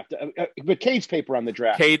the draft, but Cade's paper on the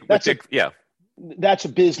draft. Cade, that's a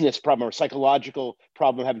business problem or a psychological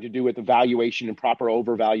problem having to do with evaluation and proper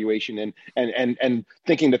overvaluation and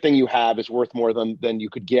thinking the thing you have is worth more than you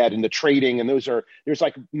could get in the trading. And there's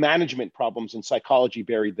like management problems and psychology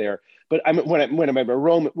buried there. But when I remember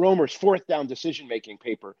Romer's fourth down decision-making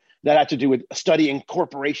paper that had to do with studying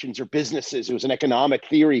corporations or businesses. It was an economic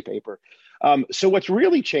theory paper. So what's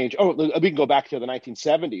really changed, we can go back to the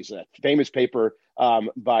 1970s, a famous paper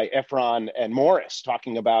by Efron and Morris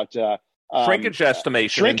talking about shrinkage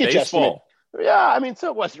estimation in baseball. Yeah, I mean, so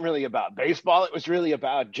it wasn't really about baseball. It was really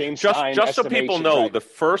about James Stein just so people know, right? The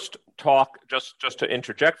first talk, just to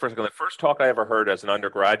interject for a second, the first talk I ever heard as an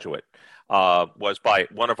undergraduate was by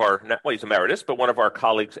one of our, well, he's emeritus, but one of our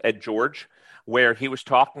colleagues, Ed George, where he was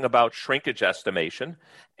talking about shrinkage estimation.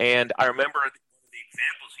 And I remember the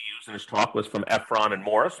examples he used in his talk was from Efron and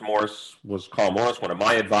Morris. Morris was Carl Morris, one of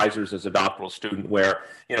my advisors as a doctoral student, where,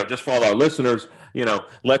 just for all our listeners,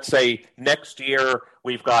 let's say next year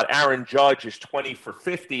we've got Aaron Judge is 20 for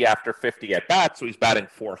 50 after 50 at bats, so he's batting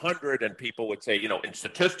 400, and people would say, in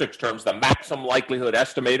statistics terms, the maximum likelihood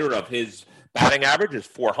estimator of his batting average is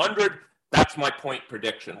 400. That's my point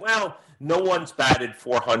prediction. Well, no one's batted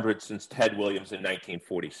 400 since Ted Williams in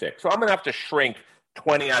 1946, so I'm going to have to shrink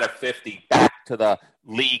 20 out of 50 back to the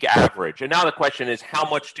league average. And now the question is, how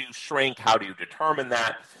much do you shrink? How do you determine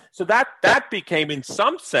that? So that became, in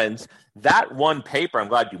some sense, that one paper, I'm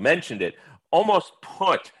glad you mentioned it, almost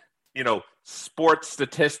put, sports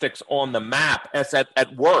statistics on the map as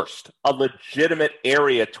at worst a legitimate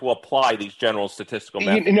area to apply these general statistical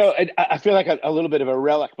methods. I feel like a little bit of a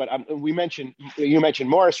relic, but you mentioned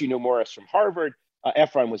Morris. You know Morris from Harvard.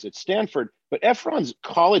 Efron was at Stanford, but Efron's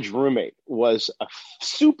college roommate was a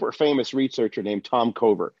super famous researcher named Tom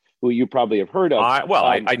Cover, who you probably have heard of.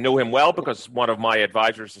 I knew him well because one of my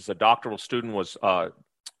advisors as a doctoral student was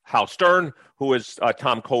Hal Stern, who is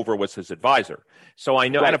Tom Cover was his advisor. So I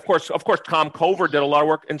know, right. And of course, Tom Cover did a lot of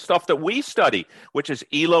work in stuff that we study, which is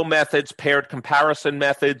ELO methods, paired comparison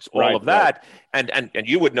methods, all of that. Right. And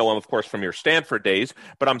you would know him, of course, from your Stanford days.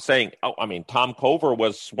 But I'm saying, Tom Cover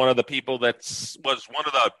was one of the people that was one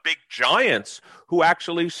of the big giants who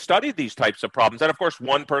actually studied these types of problems. And of course,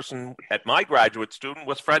 one person at my graduate student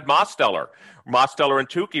was Fred Mosteller. Mosteller and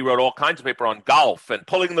Tukey wrote all kinds of paper on golf and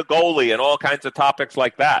pulling the goalie and all kinds of topics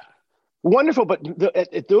like that. Wonderful, but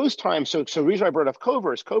at those times, so the reason I brought up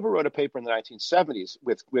Cover is Cover wrote a paper in the 1970s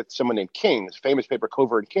with someone named King, this famous paper,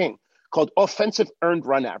 Cover and King, called Offensive Earned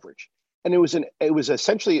Run Average. And it was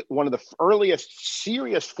essentially one of the earliest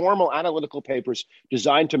serious formal analytical papers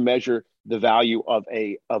designed to measure the value of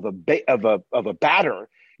a batter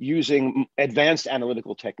using advanced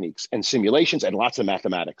analytical techniques and simulations and lots of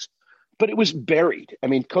mathematics. But it was buried.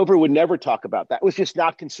 Cover would never talk about that. It was just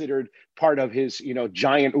not considered part of his,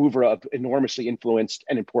 giant oeuvre of enormously influenced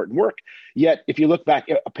and important work. Yet, if you look back,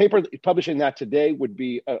 a paper publishing that today would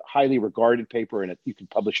be a highly regarded paper, and you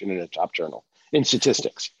could publish it in a top journal in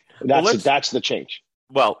statistics. That's the change.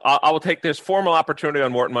 Well, I will take this formal opportunity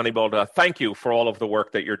on Wharton Moneyball to thank you for all of the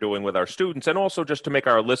work that you're doing with our students, and also just to make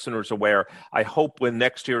our listeners aware. I hope when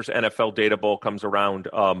next year's NFL Data Bowl comes around,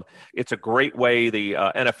 it's a great way the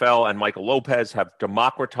NFL and Michael Lopez have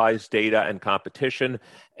democratized data and competition,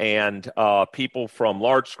 and people from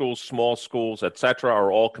large schools, small schools, et cetera,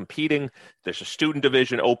 are all competing. There's a student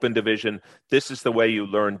division, open division. This is the way you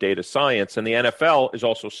learn data science. And the NFL is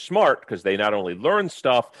also smart because they not only learn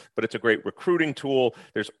stuff, but it's a great recruiting tool.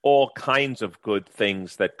 There's all kinds of good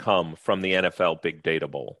things that come from the NFL Big Data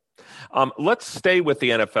Bowl. Let's stay with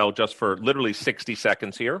the NFL just for literally 60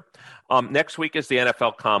 seconds here. Next week is the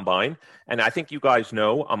NFL Combine, and I think you guys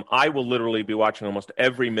know I will literally be watching almost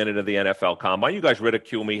every minute of the NFL Combine. You guys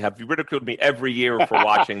ridicule me. Have you ridiculed me every year for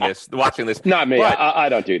watching this? Not me. But, I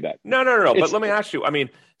don't do that. No. But let me ask you.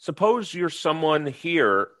 Suppose you're someone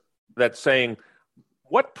here that's saying,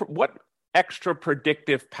 what extra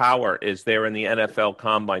predictive power is there in the NFL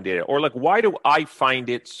Combine data? Or why do I find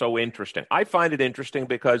it so interesting? I find it interesting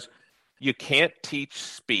because you can't teach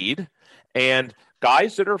speed, and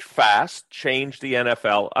guys that are fast change the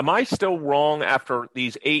NFL. Am I still wrong after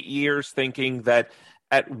these 8 years thinking that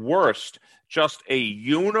at worst, just a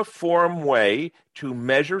uniform way to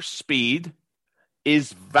measure speed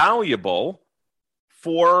is valuable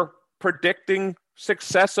for predicting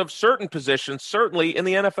success of certain positions, certainly in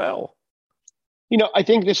the NFL? I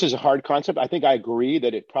think this is a hard concept. I think I agree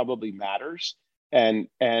that it probably matters.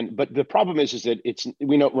 But the problem is that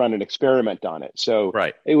we don't run an experiment on it. So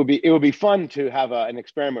right. It would be fun to have an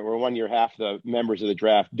experiment where 1 year half the members of the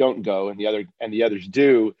draft don't go and the others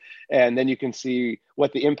do, and then you can see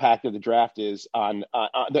what the impact of the draft is on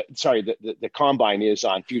the combine is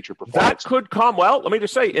on future performance. That could come. Well, let me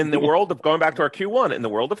just say, in the world of going back to our Q1, in the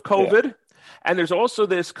world of COVID. Yeah. And there's also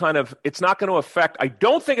this kind of, it's not going to affect, I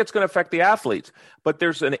don't think it's going to affect the athletes, but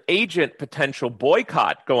there's an agent potential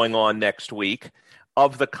boycott going on next week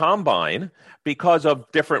of the combine because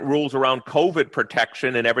of different rules around COVID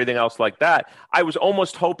protection and everything else like that. I was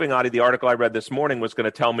almost hoping, Adi, the article I read this morning was going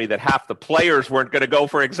to tell me that half the players weren't going to go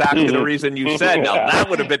for exactly the reason you said. Now, that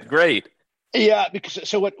would have been great. Yeah, because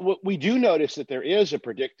so what we do notice that there is a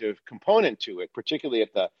predictive component to it, particularly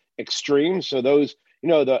at the extremes. So those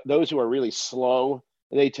who are really slow,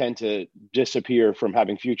 they tend to disappear from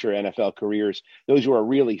having future NFL careers. Those who are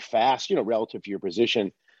really fast, relative to your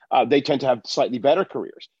position, they tend to have slightly better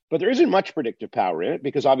careers. But there isn't much predictive power in it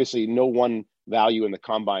because obviously no one value in the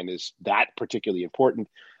combine is that particularly important.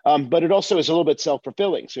 But it also is a little bit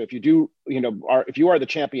self-fulfilling. So if you are the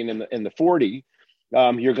champion in the 40,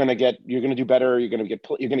 you're going to do better. You're going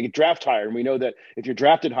to get drafted higher. And we know that if you're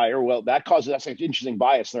drafted higher, well, that's an interesting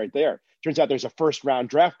bias right there. Turns out there's a first round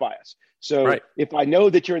draft bias. So right. If I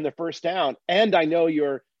know that you're in the first round and I know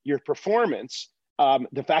your performance,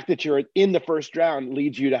 the fact that you're in the first round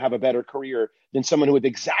leads you to have a better career than someone who had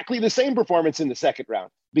exactly the same performance in the second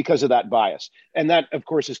round because of that bias. And that, of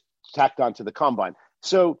course, is tacked onto the combine.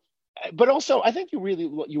 So, but also, I think you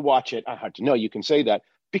watch it. I have to know you can say that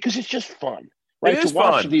because it's just fun, right? It is to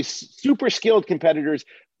watch fun. These super skilled competitors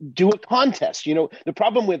do a contest. The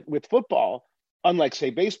problem with football, unlike, say,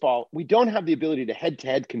 baseball, we don't have the ability to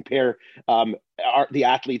head-to-head compare the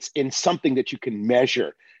athletes in something that you can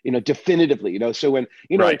measure, definitively. So when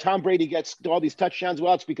when Tom Brady gets all these touchdowns,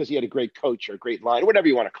 well, it's because he had a great coach or a great line, whatever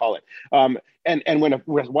you want to call it. And when a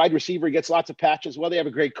wide receiver gets lots of patches, well, they have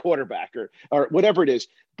a great quarterback or whatever it is.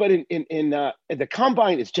 But in the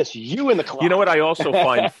combine, it's just you and the clock. You know what I also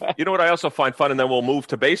find fun, and then we'll move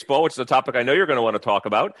to baseball, which is a topic I know you're going to want to talk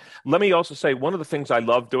about. Let me also say one of the things I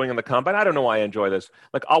love doing in the combine. I don't know why I enjoy this.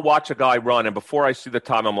 Like, I'll watch a guy run, and before I see the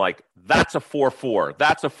time, I'm like, that's a 4.4.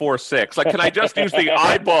 That's a 4.6. Like, can I just use the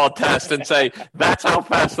eyeball test and say that's how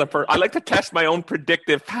fast the person? I like to test my own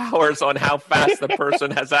predictive powers on how fast the person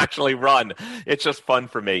has actually run. It's just fun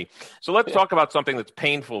for me. So let's talk about something that's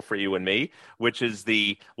painful for you and me, which is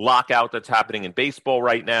the lockout that's happening in baseball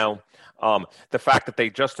right now. The fact that they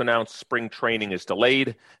just announced spring training is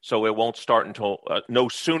delayed, so it won't start until no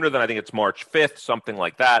sooner than I think it's March 5th, something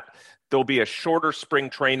like that. There'll be a shorter spring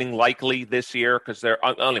training likely this year because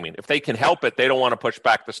if they can help it, they don't want to push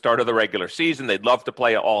back the start of the regular season. They'd love to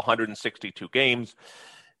play all 162 games.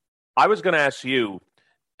 I was going to ask you,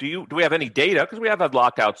 do we have any data? Because we have had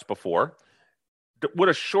lockouts before. Would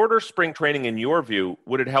a shorter spring training, in your view,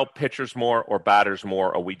 would it help pitchers more or batters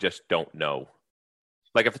more, or we just don't know?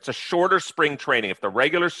 Like, if it's a shorter spring training, if the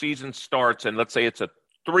regular season starts and let's say it's a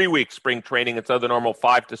 3-week spring training instead of the normal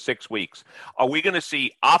 5 to 6 weeks, are we going to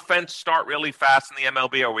see offense start really fast in the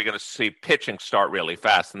MLB, or are we going to see pitching start really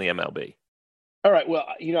fast in the MLB? All right. Well,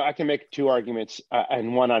 I can make two arguments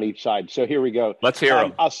and one on each side. So here we go. Let's hear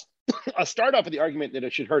them. I'll start off with the argument that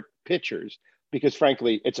it should hurt pitchers because,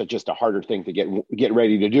 frankly, it's just a harder thing to get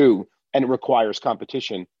ready to do, and it requires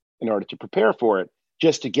competition in order to prepare for it,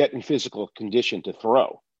 just to get in physical condition to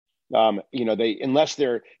throw. Arms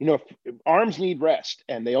need rest,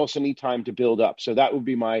 and they also need time to build up. So that would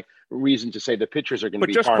be my reason to say the pitchers are going to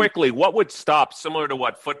be. But just harmed. Quickly, what would stop, similar to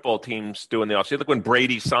what football teams do in the offseason? Look, when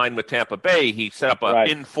Brady signed with Tampa Bay, he set up an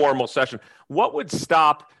informal session. What would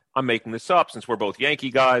stop? I'm making this up since we're both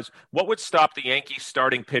Yankee guys. What would stop the Yankees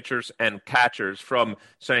starting pitchers and catchers from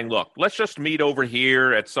saying, look, let's just meet over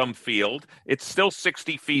here at some field. It's still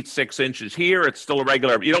 60 feet, 6 inches here. It's still a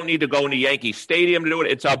regular. You don't need to go into Yankee Stadium to do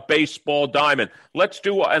it. It's a baseball diamond. Let's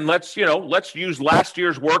use last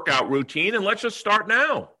year's workout routine and let's just start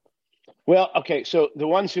now. Well, okay, so the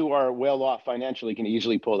ones who are well off financially can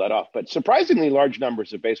easily pull that off. But surprisingly large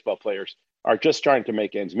numbers of baseball players are just starting to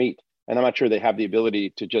make ends meet. And I'm not sure they have the ability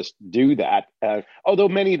to just do that, although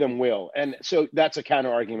many of them will. And so that's a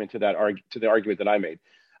counter argument to the argument that I made.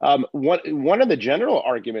 One of the general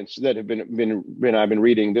arguments that have I've been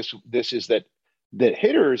reading this is that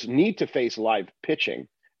hitters need to face live pitching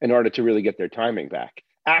in order to really get their timing back.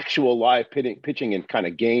 Actual live pitching in kind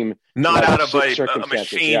of game, not out of a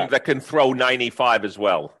machine that can throw 95 as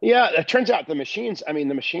well. Yeah, it turns out the machines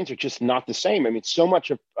are just not the same. I mean, so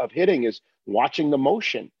much of hitting is watching the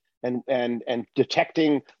motion. And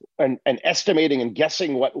detecting and estimating and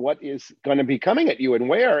guessing what is going to be coming at you and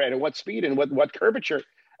where and at what speed and what curvature.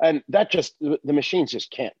 And that the machines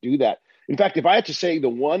just can't do that. In fact, if I had to say the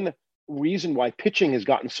one reason why pitching has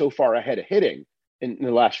gotten so far ahead of hitting in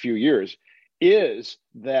the last few years is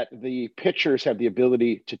that the pitchers have the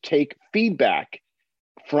ability to take feedback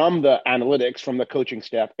from the analytics, from the coaching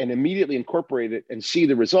staff, and immediately incorporate it and see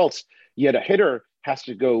the results. Yet a hitter has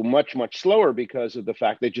to go much, much slower because of the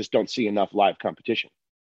fact they just don't see enough live competition.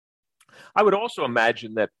 I would also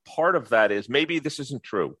imagine that part of that is, maybe this isn't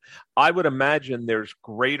true, I would imagine there's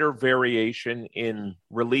greater variation in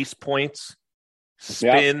release points,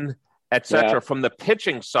 spin, etc. from the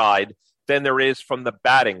pitching side than there is from the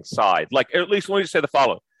batting side. Like, at least let me say the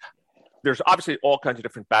following. There's obviously all kinds of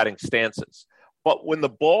different batting stances. But when the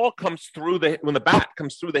bat comes through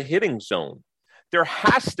the hitting zone, there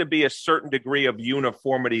has to be a certain degree of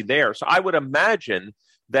uniformity there. So I would imagine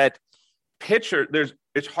that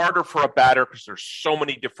it's harder for a batter because there's so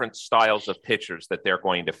many different styles of pitchers that they're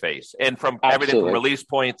going to face. And from everything from release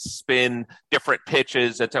points, spin, different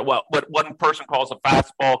pitches, etc. Well, what one person calls a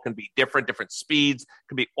fastball can be different speeds,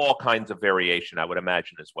 can be all kinds of variation, I would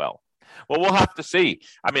imagine as well. Well, we'll have to see.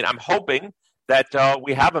 I mean, I'm hoping that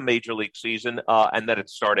we have a major league season and that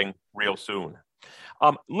it's starting real soon.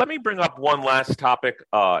 Let me bring up one last topic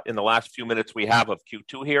in the last few minutes we have of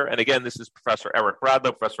Q2 here. And again, this is Professor Eric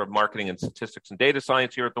Bradlow, Professor of Marketing and Statistics and Data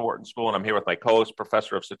Science here at the Wharton School. And I'm here with my co-host,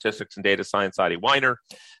 Professor of Statistics and Data Science, Adi Weiner.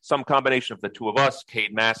 Some combination of the two of us,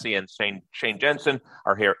 Cade Massey and Shane Jensen,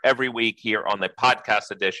 are here every week here on the podcast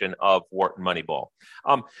edition of Wharton Moneyball.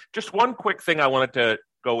 Just one quick thing I wanted to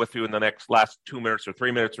go with you in the last 2 minutes or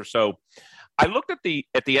 3 minutes or so. I looked at the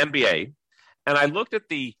NBA, and I looked at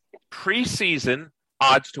the preseason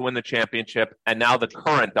odds to win the championship and now the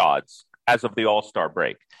current odds as of the All-Star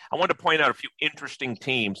break. I want to point out a few interesting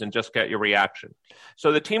teams and just get your reaction.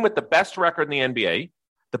 So the team with the best record in the NBA,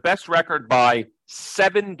 the best record by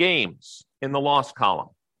 7 games in the loss column,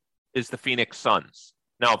 is the Phoenix Suns.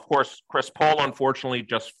 Now, of course, Chris Paul, unfortunately,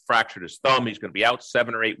 just fractured his thumb. He's going to be out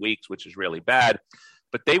 7 or 8 weeks, which is really bad.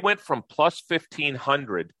 But they went from plus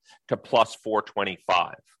 1,500 to plus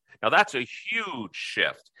 425. Now, that's a huge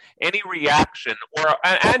shift. Any reaction?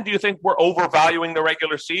 And do you think we're overvaluing the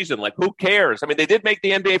regular season? Like, who cares? I mean, they did make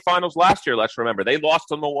the NBA Finals last year, let's remember. They lost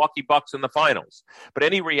to the Milwaukee Bucks in the finals. But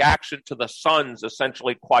any reaction to the Suns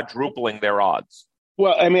essentially quadrupling their odds?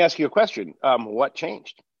 Well, let me ask you a question. What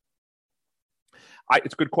changed?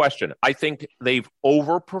 It's a good question. I think they've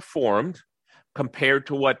overperformed compared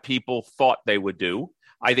to what people thought they would do.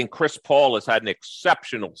 I think Chris Paul has had an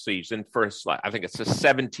exceptional season for his, I think it's his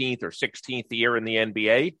 17th or 16th year in the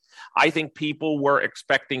NBA. I think people were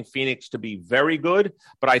expecting Phoenix to be very good,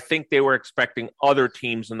 but I think they were expecting other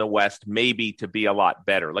teams in the West maybe to be a lot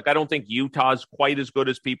better. Like, I don't think Utah's quite as good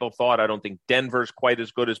as people thought. I don't think Denver's quite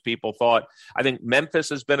as good as people thought. I think Memphis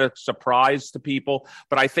has been a surprise to people,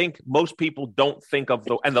 but I think most people don't think of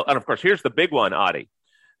and of course, here's the big one, Adi.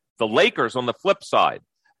 The Lakers on the flip side.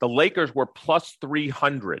 The Lakers were plus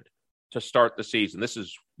 300 to start the season. This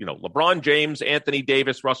is, LeBron James, Anthony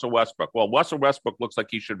Davis, Russell Westbrook. Well, Russell Westbrook looks like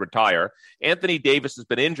he should retire. Anthony Davis has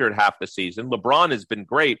been injured half the season. LeBron has been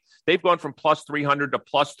great. They've gone from plus 300 to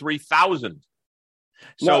plus 3,000.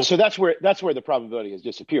 So that's where the probability has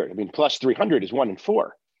disappeared. I mean, plus 300 is 1 in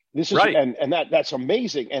 4. This is right, and that's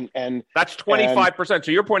amazing. And that's 25%. So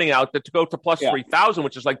you're pointing out that to go to plus 3,000,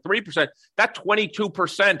 which is like 3%, that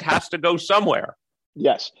 22% has to go somewhere.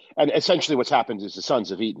 Yes. And essentially what's happened is the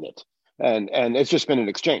Suns have eaten it. And it's just been an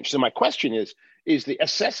exchange. So my question is the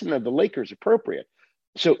assessment of the Lakers appropriate?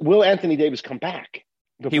 So will Anthony Davis come back?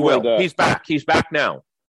 He will. He's back. He's back now.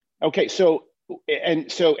 Okay. So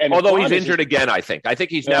although he's injured again, I think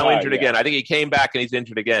he's now injured again. I think he came back and he's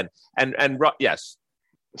injured again. And yes.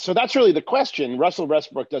 So that's really the question. Russell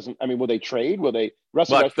Westbrook doesn't, will they trade? Will they?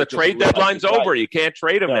 The trade deadline's over. You can't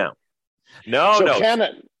trade him now. No.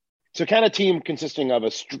 So can a team consisting of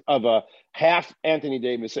a half Anthony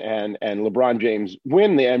Davis and LeBron James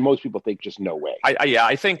win there? And most people think just no way.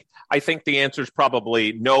 I think the answer is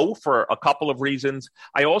probably no for a couple of reasons.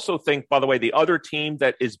 I also think, by the way, the other team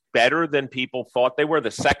that is better than people thought they were, the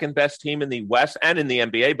second best team in the West and in the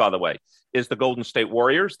NBA, by the way, is the Golden State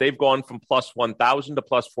Warriors. They've gone from plus 1,000 to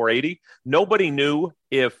plus 480. Nobody knew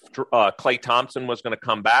if Klay Thompson was going to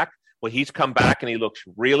come back. Well, he's come back and he looks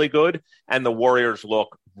really good, and the Warriors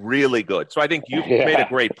look really good. So I think you've made a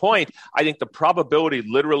great point. I think the probability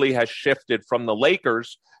literally has shifted from the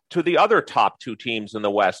Lakers to the other top 2 teams in the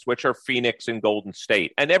West, which are Phoenix and Golden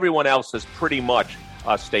State. And everyone else has pretty much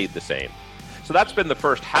stayed the same. So that's been the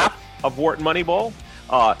first half of Wharton Moneyball.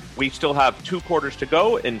 We still have 2 quarters to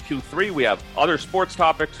go. In Q3, we have other sports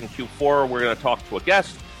topics. In Q4, we're going to talk to a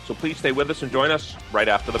guest. So please stay with us and join us right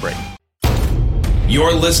after the break.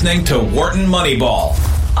 You're listening to Wharton Moneyball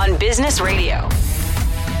on Business Radio.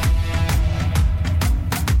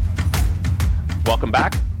 Welcome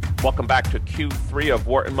back. Welcome back to Q3 of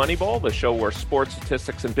Wharton Moneyball, the show where sports,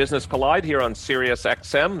 statistics, and business collide here on Sirius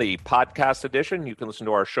XM, the podcast edition. You can listen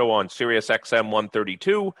to our show on Sirius XM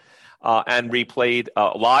 132 and replayed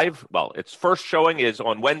live. Well, its first showing is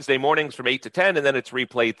on Wednesday mornings from 8 to 10, and then it's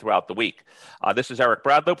replayed throughout the week. This is Eric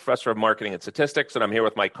Bradlow, Professor of Marketing and Statistics, and I'm here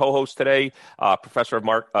with my co-host today, Professor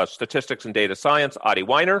of Statistics and Data Science, Adi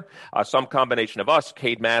Weiner. Some combination of us,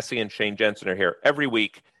 Cade Massey and Shane Jensen, are here every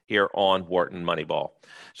week here on Wharton Moneyball.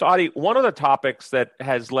 So, Adi, one of the topics that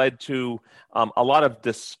has led to a lot of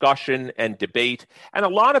discussion and debate, and a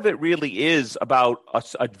lot of it really is about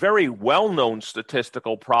a very well-known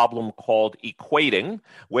statistical problem called equating,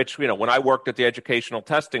 which, when I worked at the Educational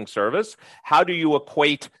Testing Service, how do you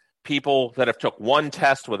equate people that have took one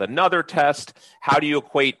test with another test? How do you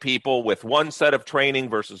equate people with one set of training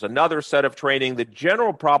versus another set of training? The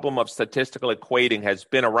general problem of statistical equating has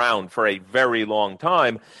been around for a very long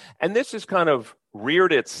time, and this has kind of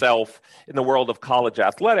reared itself in the world of college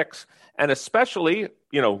athletics, and especially,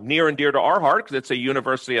 near and dear to our heart, because it's a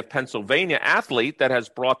University of Pennsylvania athlete that has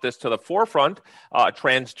brought this to the forefront,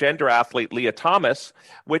 transgender athlete Leah Thomas,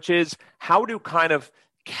 which is how to kind of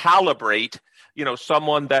calibrate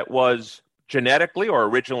someone that was genetically or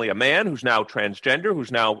originally a man who's now transgender,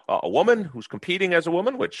 who's now a woman, who's competing as a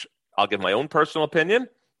woman, which I'll give my own personal opinion,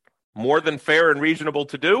 more than fair and reasonable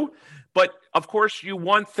to do. But, of course, you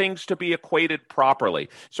want things to be equated properly.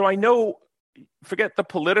 So I know forget the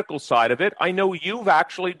political side of it. I know you've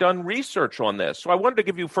actually done research on this. So I wanted to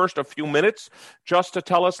give you first a few minutes just to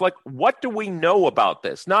tell us, like, what do we know about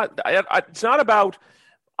this? It's not about,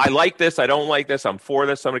 I like this, I don't like this, I'm for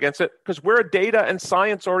this, I'm against it, because we're a data and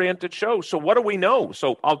science-oriented show. So what do we know?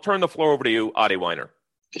 So I'll turn the floor over to you, Adi Weiner.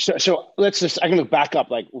 So let's just, I'm going to back up,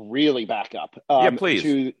 like really back up. Please.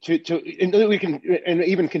 And we can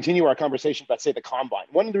even continue our conversation about, say, the Combine.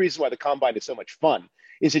 One of the reasons why the Combine is so much fun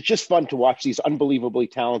is it's just fun to watch these unbelievably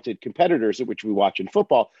talented competitors, which we watch in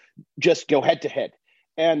football, just go head to head.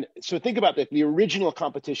 And so think about the original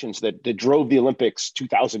competitions that drove the Olympics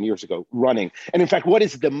 2,000 years ago running. And in fact, what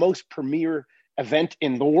is the most premier event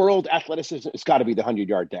in the world athleticism? It's got to be the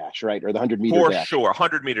 100-yard dash, right? Or the 100-meter dash. For sure,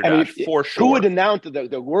 100-meter dash, for sure. Who would announce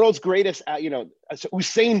the world's greatest,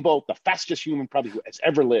 Usain Bolt, the fastest human probably who has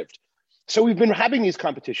ever lived. So we've been having these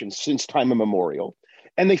competitions since time immemorial,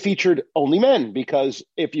 and they featured only men, because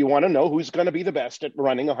if you want to know who's going to be the best at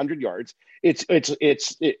running 100 yards, it's at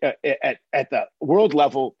the world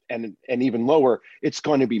level and even lower, it's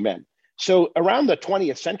going to be men. So around the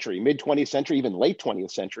 20th century, mid-20th century, even late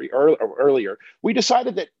 20th century or earlier, we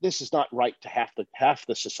decided that this is not right to half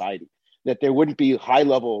the society, that there wouldn't be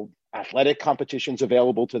high-level athletic competitions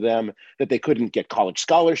available to them, that they couldn't get college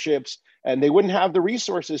scholarships, and they wouldn't have the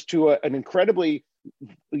resources to an incredibly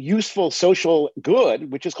useful social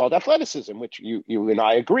good, which is called athleticism, which you and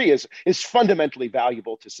I agree is fundamentally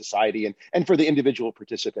valuable to society and for the individual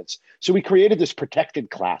participants. So we created this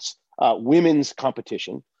protected class, women's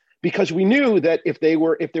competition, because we knew that if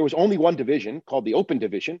there was only one division called the open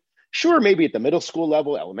division, sure, maybe at the middle school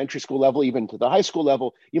level, elementary school level, even to the high school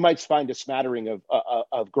level, you might find a smattering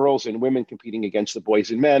of girls and women competing against the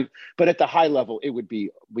boys and men. But at the high level, it would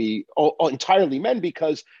be entirely men,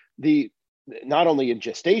 because not only in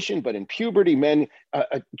gestation, but in puberty, men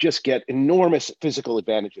just get enormous physical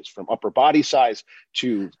advantages, from upper body size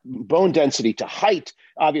to bone density to height,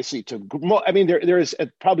 obviously there is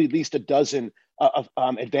probably at least a dozen of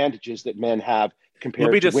advantages that men have compared to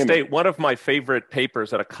women. Let me just state, one of my favorite papers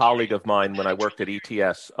that a colleague of mine when I worked at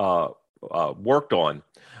ETS worked on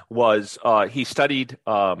was he studied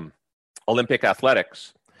Olympic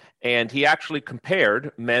athletics, and he actually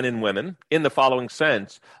compared men and women in the following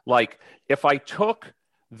sense. Like, if I took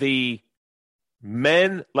the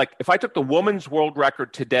woman's world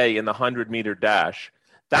record today in the 100-meter dash,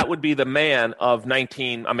 that would be the man of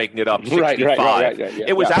I'm making it up, 65. Right, yeah,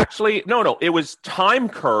 it was actually, it was time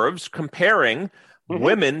curves comparing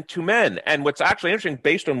women to men. And what's actually interesting,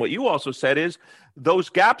 based on what you also said, is those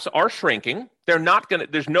gaps are shrinking.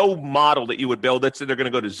 There's no model that you would build that said they're going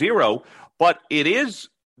to go to zero, but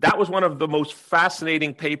that was one of the most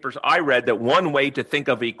fascinating papers I read, that one way to think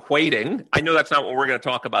of equating, I know that's not what we're going to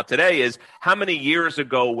talk about today, is how many years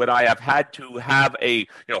ago would I have had to have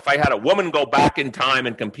if I had a woman go back in time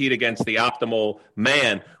and compete against the optimal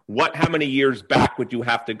man, how many years back would you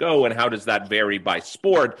have to go, and how does that vary by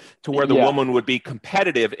sport to where the woman would be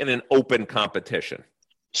competitive in an open competition?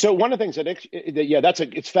 So one of the things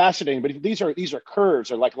it's fascinating, but these are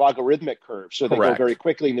curves, are like logarithmic curves. So Correct. They go very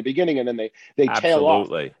quickly in the beginning and then they tail off.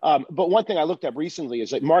 But one thing I looked up recently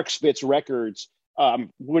is that Mark Spitz records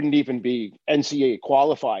wouldn't even be NCAA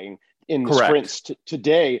qualifying in the sprints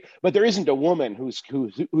today, but there isn't a woman who's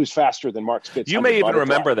faster than Mark Spitz. You may even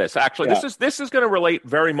remember this. Actually, this is going to relate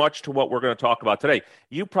very much to what we're going to talk about today.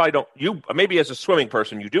 You probably don't. You maybe as a swimming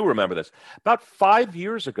person, you do remember this. About 5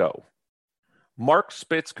 years ago, Mark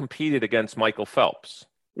Spitz competed against Michael Phelps.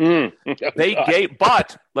 But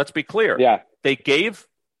let's be clear. They gave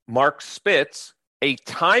Mark Spitz a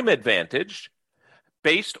time advantage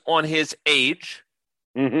based on his age.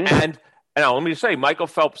 And now let me say, Michael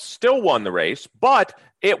Phelps still won the race, but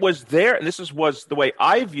it was there. And this was the way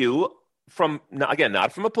I view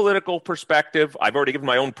not from a political perspective. I've already given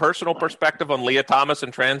my own personal perspective on Leah Thomas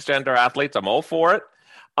and transgender athletes. I'm all for it.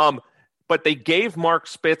 But they gave Mark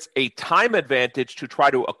Spitz a time advantage to try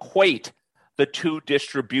to equate the two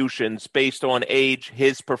distributions based on age,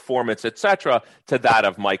 his performance, etc., to that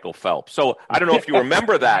of Michael Phelps. So I don't know if you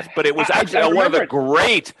remember that, but it was actually one of the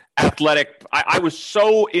great athletic. I was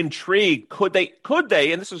so intrigued. Could they,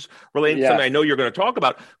 and this is related to something I know you're going to talk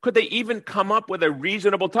about, could they even come up with a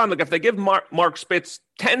reasonable time? Like if they give Mark Spitz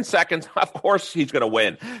 10 seconds, of course he's going to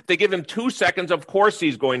win. If they give him 2 seconds, of course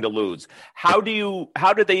he's going to lose. How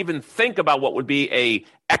did they even think about what would be a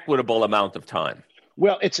equitable amount of time?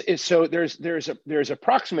 Well, so there's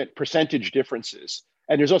approximate percentage differences,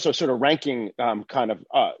 and there's also sort of ranking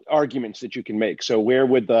arguments that you can make. So where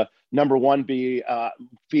would the number one be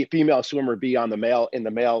female swimmer be in the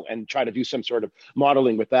male, and try to do some sort of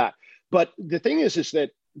modeling with that. But the thing is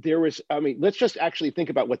that let's just actually think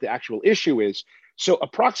about what the actual issue is. So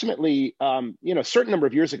approximately, a certain number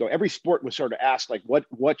of years ago, every sport was sort of asked, like,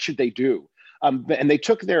 what should they do? And they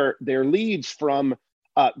took their leads from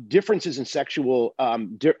differences in sexual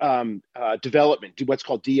development, what's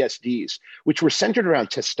called DSDs, which were centered around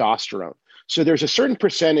testosterone. So there's a certain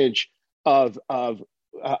percentage of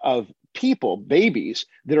people, babies,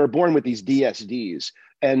 that are born with these DSDs,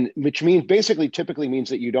 and which typically means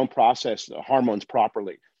that you don't process the hormones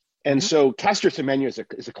properly. And so Caster Semenya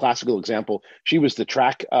is a classical example. She was the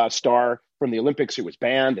track star from the Olympics who was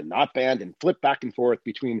banned and not banned and flipped back and forth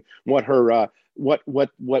between whether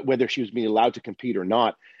she was being allowed to compete or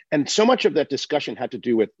not. And so much of that discussion had to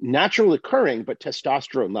do with natural occurring, but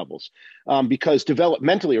testosterone levels, because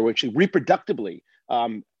developmentally or actually reproductively,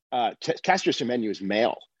 Caster Semenya is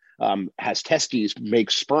male, has testes,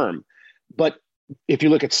 makes sperm. But if you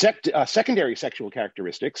look at secondary sexual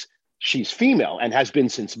characteristics, she's female and has been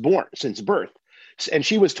since birth. And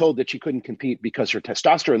she was told that she couldn't compete because her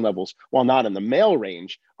testosterone levels, while not in the male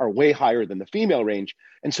range, are way higher than the female range.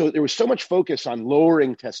 And so there was so much focus on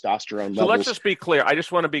lowering testosterone levels. So let's just be clear. I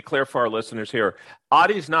just want to be clear for our listeners here.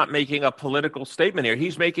 Adi's not making a political statement here.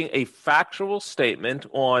 He's making a factual statement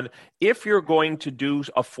on if you're going to do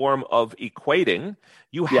a form of equating,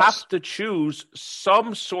 you have to choose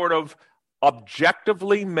some sort of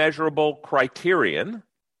objectively measurable criterion.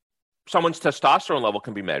 Someone's testosterone level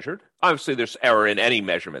can be measured. Obviously, there's error in any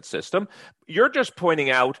measurement system. You're just pointing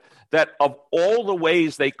out that of all the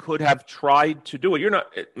ways they could have tried to do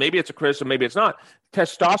it, maybe it's a criticism, maybe it's not.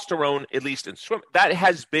 Testosterone, at least in swim, that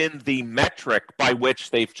has been the metric by which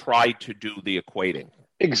they've tried to do the equating.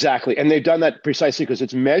 Exactly. And they've done that precisely because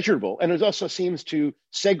it's measurable. And it also seems to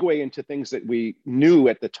segue into things that we knew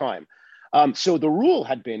at the time. So the rule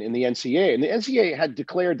had been in the NCAA, and the NCAA had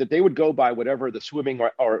declared that they would go by whatever the swimming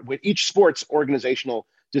or with each sport's organizational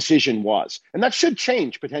decision was. And that should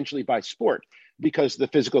change potentially by sport because the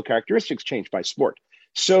physical characteristics change by sport.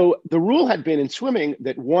 So the rule had been in swimming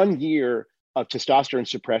that 1 year of testosterone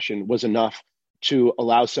suppression was enough to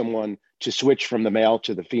allow someone to switch from the male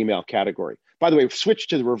to the female category. By the way, switch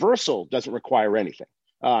to the reversal doesn't require anything.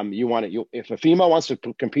 If a female wants to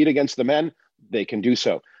compete against the men, they can do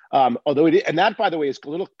so. Although and that, by the way, is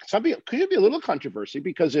could be a little controversy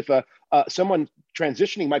because if someone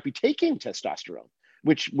transitioning might be taking testosterone,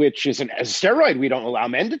 which is a steroid, we don't allow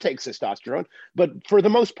men to take testosterone. But for the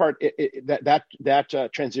most part, that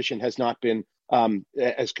transition has not been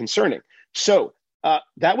as concerning. So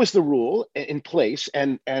that was the rule in place,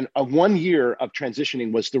 and a 1 year of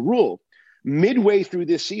transitioning was the rule. Midway through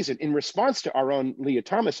this season, in response to our own Leah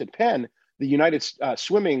Thomas at Penn, the United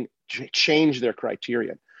Swimming changed their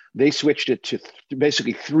criterion. They switched it to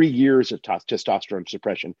basically 3 years of testosterone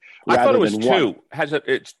suppression. I thought it was 2.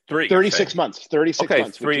 It's 3. 36 months. 36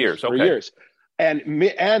 months. 3 years. Okay. 3 years. And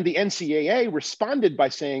the NCAA responded by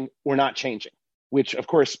saying, we're not changing, which of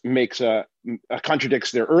course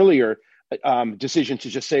contradicts their earlier decision to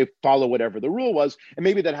just say follow whatever the rule was, and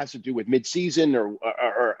maybe that has to do with mid-season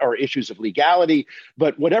or issues of legality.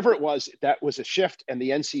 But whatever it was, that was a shift, and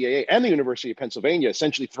the NCAA and the University of Pennsylvania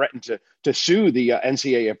essentially threatened to sue the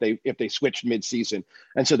NCAA if they switched mid-season.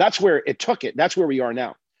 And so that's where it took it. That's where we are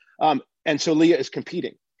now. And so Leah is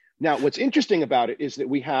competing. Now, what's interesting about it is that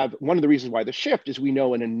we have one of the reasons why the shift is we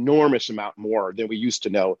know an enormous amount more than we used to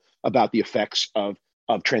know about the effects of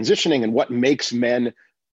transitioning and what makes men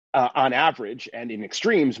on average and in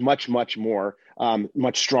extremes, much more,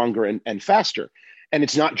 much stronger and faster. And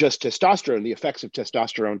it's not just testosterone. The effects of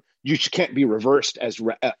testosterone can't be reversed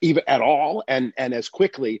even at all and as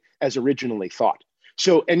quickly as originally thought.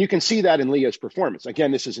 So, and you can see that in Leah's performance.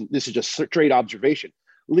 Again, this is just straight observation.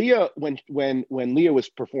 Leah, when Leah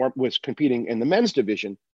was competing in the men's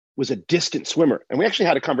division, was a distant swimmer. And we actually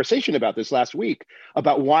had a conversation about this last week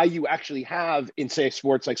about why you actually have in, say,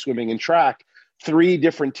 sports like swimming and track, 3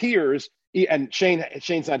 different tiers. And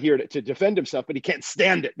Shane's not here to defend himself, but he can't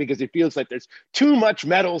stand it because he feels like there's too much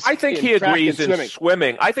medals. I think he agrees in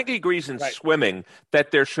swimming. I think he agrees in swimming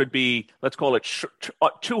that there should be, let's call it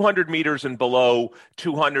 200 meters and below,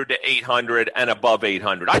 200 to 800, and above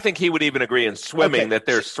 800. I think he would even agree in swimming that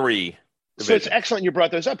there's 3 divisions. So it's excellent you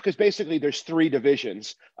brought those up because basically there's 3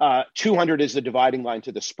 divisions. 200 is the dividing line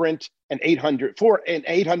to the sprint, and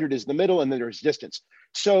 800 is the middle, and then there's distance.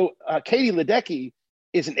 So Katie Ledecky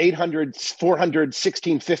is an 800, 400,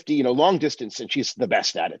 1650, long distance, and she's the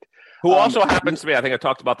best at it. Who also happens to be, I think I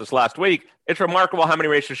talked about this last week, it's remarkable how many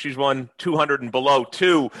races she's won 200 and below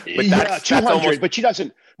too. But that's 200, almost... but she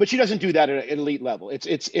doesn't do that at an elite level.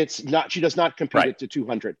 It's not, she does not compete to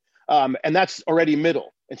 200. And that's already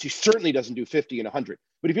middle. And she certainly doesn't do 50 and 100.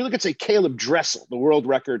 But if you look at, say, Caleb Dressel, the world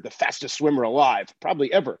record, the fastest swimmer alive,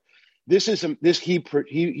 probably ever,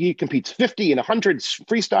 he competes 50 and 100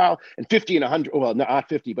 freestyle and 50 and 100. Well, not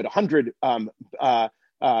 50, but 100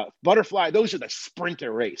 butterfly. Those are the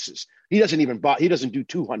sprinter races. He doesn't do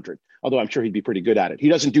 200, although I'm sure he'd be pretty good at it. He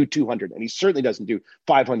doesn't do 200, and he certainly doesn't do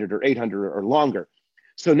 500 or 800 or longer.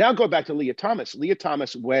 So now go back to Leah Thomas. Leah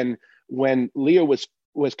Thomas, when Leah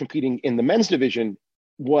was competing in the men's division,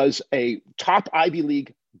 was a top Ivy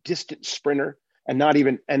League distance sprinter, and not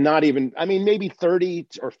even, I mean, maybe 30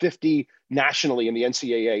 or 50 nationally in the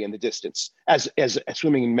NCAA in the distance as a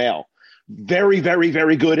swimming male. Very, very,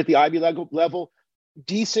 very good at the Ivy level,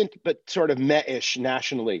 decent, but sort of meh-ish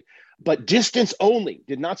nationally. But distance only,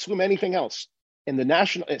 did not swim anything else. In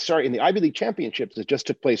the Ivy League championships that just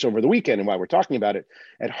took place over the weekend, and while we're talking about it,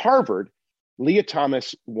 at Harvard, Leah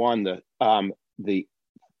Thomas won the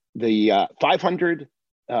 500,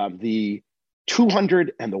 the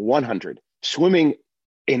 200, and the 100, swimming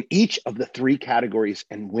in each of the three categories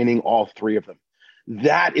and winning all three of them.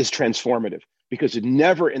 That is transformative, because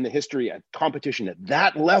never in the history of competition at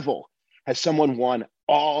that level has someone won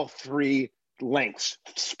all three lengths: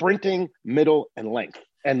 sprinting, middle, and length,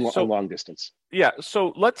 and long distance. Yeah.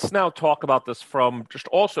 So let's now talk about this from just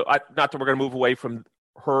also, not that we're going to move away from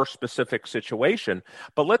her specific situation,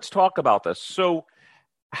 but let's talk about this. So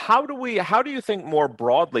how do you think more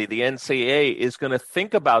broadly the NCAA is going to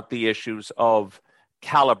think about the issues of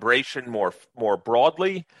calibration more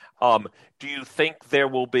broadly? Do you think there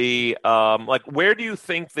will be, where do you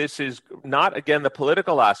think this is, not again the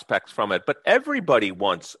political aspects from it, but everybody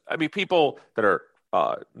wants, people that are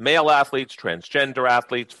male athletes, transgender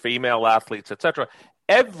athletes, female athletes, etc.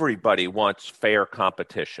 Everybody wants fair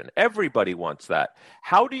competition. Everybody wants that.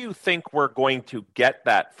 How do you think we're going to get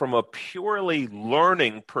that from a purely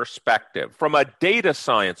learning perspective, from a data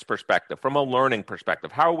science perspective, from a learning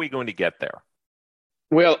perspective? How are we going to get there?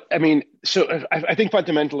 Well, so I think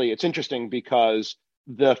fundamentally it's interesting, because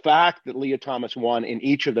the fact that Leah Thomas won in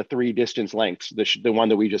each of the three distance lengths, the one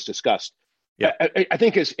that we just discussed, yeah, I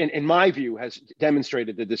think is, in my view, has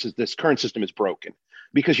demonstrated that this current system is broken,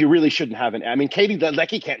 because you really shouldn't have Katie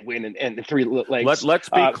Ledecky can't win in three legs. Let's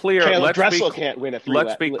be clear. Caleb Dressel can't win at three.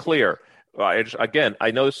 Let's be clear. Again,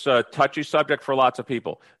 I know it's a touchy subject for lots of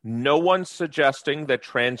people. No one's suggesting that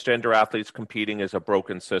transgender athletes competing is a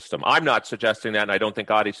broken system. I'm not suggesting that, and I don't think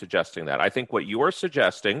Adi's suggesting that. I think what you're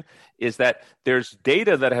suggesting is that there's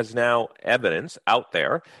data that has now evidence out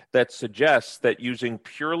there that suggests that using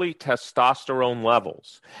purely testosterone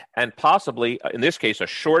levels, and possibly, in this case, a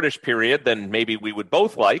shortish period than maybe we would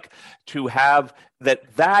both like, to have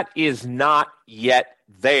that is not yet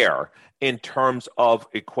there in terms of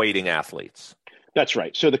equating athletes. That's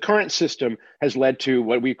right. So the current system has led to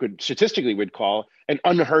what we could statistically would call an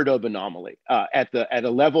unheard of anomaly at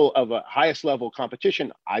a level of a highest level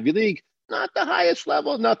competition. Ivy League, not the highest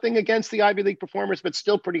level, nothing against the Ivy League performers, but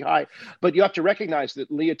still pretty high. But you have to recognize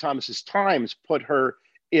that Leah Thomas's times put her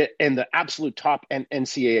in the absolute top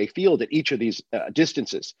NCAA field at each of these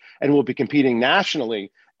distances, and will be competing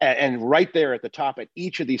nationally and right there at the top at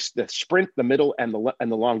each of these: the sprint, the middle, and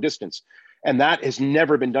the long distance. And that has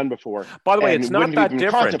never been done before. By the way, it's not that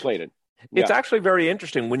different. Contemplated. It's actually very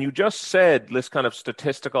interesting. When you just said this kind of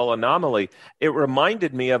statistical anomaly, it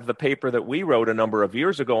reminded me of the paper that we wrote a number of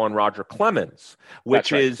years ago on Roger Clemens,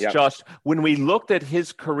 which is just when we looked at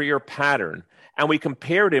his career pattern and we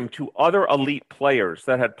compared him to other elite players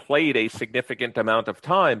that had played a significant amount of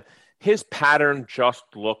time, his pattern just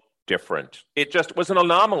looked different. It just was an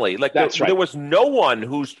anomaly. There was no one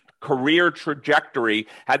whose career trajectory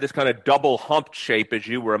had this kind of double hump shape, as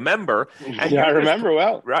you remember. And I remember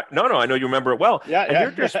well. Right? No, I know you remember it well.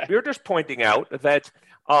 You're just pointing out that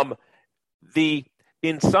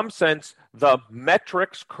in some sense, the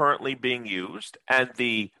metrics currently being used and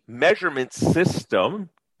the measurement system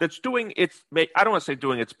that's doing I don't want to say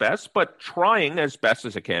doing its best, but trying as best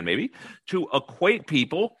as it can maybe to equate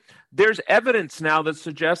people. There's evidence now that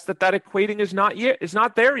suggests that equating is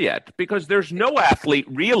not there yet, because there's no athlete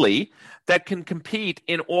really that can compete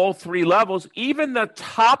in all three levels. Even the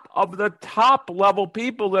top of the top level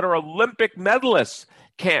people that are Olympic medalists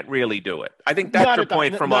can't really do it. I think that's your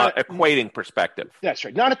point from an equating perspective. That's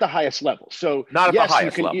right. Not at the highest level. So not at the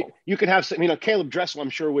highest level. You can have some, Caleb Dressel,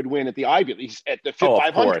 I'm sure, would win at the Ivy League at the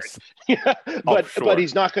 500. But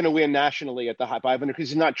he's not going to win nationally at the high 500 because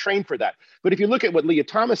he's not trained for that. But if you look at what Leah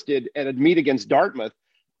Thomas did at a meet against Dartmouth,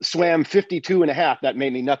 swam 52 and a half. That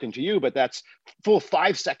may mean nothing to you, but that's full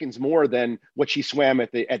 5 seconds more than what she swam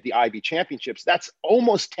at the Ivy Championships. That's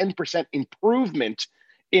almost 10% improvement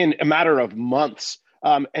in a matter of months.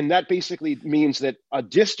 And that basically means that a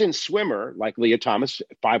distance swimmer like Leah Thomas,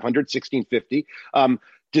 500, 1650,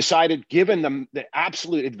 decided, given the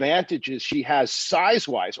absolute advantages she has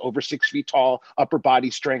size-wise, over 6 feet tall, upper body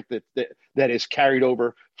strength that is carried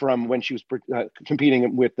over from when she was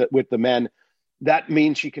competing with the men, that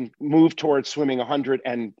means she can move towards swimming 100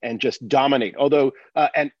 and just dominate. Although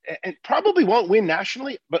and probably won't win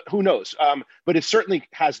nationally, but who knows? But it certainly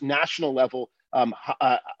has national level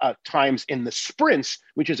times in the sprints,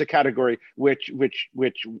 which is a category which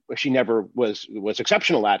she never was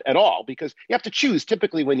exceptional at all, because you have to choose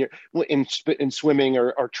typically when you're in swimming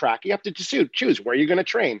or track. You have to choose where you're going to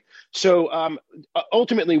train. So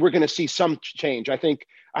ultimately, we're going to see some change. I think.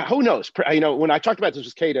 Who knows? When I talked about this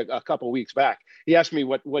with Kate a couple of weeks back, he asked me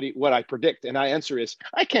what I predict, and my answer is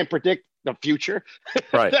I can't predict the future.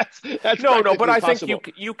 Right. that's no, but I impossible.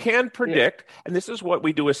 think you can predict, and this is what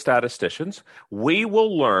we do as statisticians. We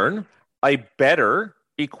will learn a better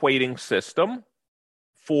equating system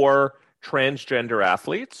for transgender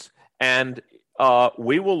athletes, and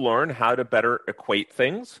we will learn how to better equate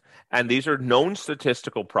things. And these are known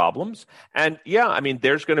statistical problems. And yeah, I mean,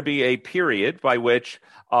 there's going to be a period by which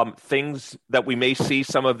things that we may see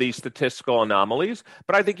some of these statistical anomalies.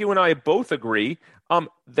 But I think you and I both agree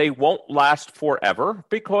they won't last forever,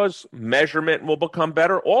 because measurement will become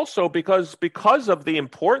better. Also, because of the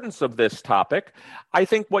importance of this topic, I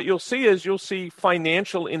think what you'll see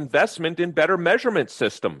financial investment in better measurement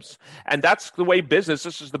systems. And that's the way this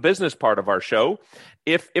is the business part of our show.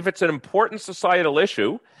 If it's an important societal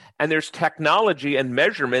issue and there's technology and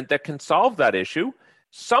measurement that can solve that issue,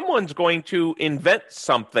 someone's going to invent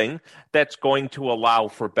something that's going to allow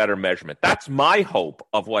for better measurement. That's my hope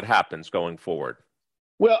of what happens going forward.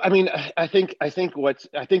 Well, I mean, I think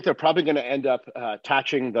they're probably going to end up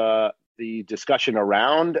attaching the discussion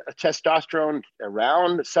around testosterone,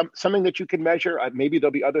 around something that you can measure. Maybe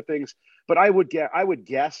there'll be other things, but I would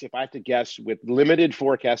guess, if I had to guess, with limited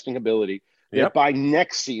forecasting ability, that by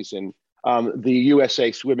next season, the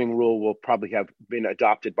USA swimming rule will probably have been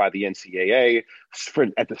adopted by the NCAA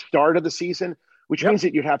at the start of the season, which means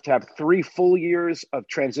that you have to have 3 full years of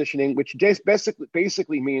transitioning, which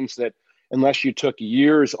basically means that unless you took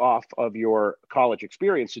years off of your college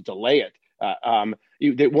experience to delay it,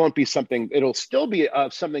 it won't be something. It'll still be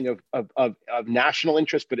something of national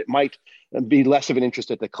interest, but it might be less of an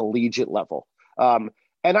interest at the collegiate level.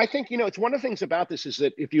 And I think, it's one of the things about this is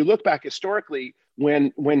that if you look back historically,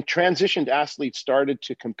 when transitioned athletes started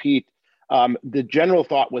to compete, the general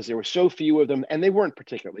thought was there were so few of them and they weren't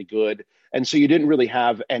particularly good. And so you didn't really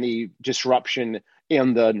have any disruption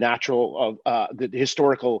in the natural, the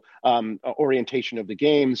historical orientation of the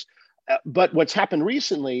games. But what's happened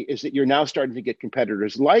recently is that you're now starting to get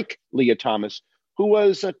competitors like Leah Thomas, who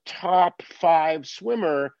was a top 5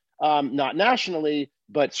 swimmer, not nationally,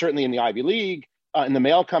 but certainly in the Ivy League, in the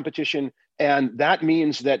male competition. And that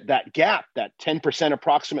means that gap, that 10%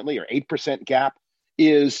 approximately or 8% gap,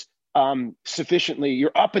 is sufficiently,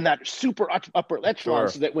 you're up in that super upper echelon,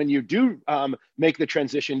 so that when you do make the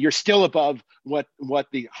transition, you're still above what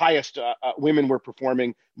the highest women were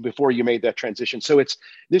performing before you made that transition. So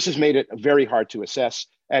this has made it very hard to assess.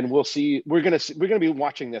 And we'll see. We're going to be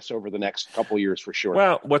watching this over the next couple of years for sure.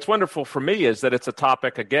 Well, what's wonderful for me is that it's a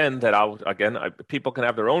topic that people can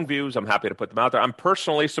have their own views. I'm happy to put them out there. I'm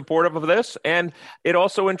personally supportive of this, and it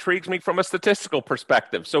also intrigues me from a statistical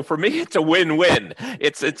perspective. So for me, it's a win-win.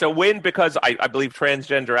 It's a win because I believe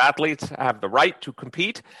transgender athletes have the right to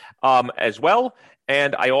compete as well.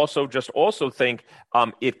 And I also think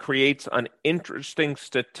it creates an interesting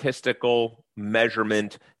statistical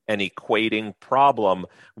measurement and equating problem,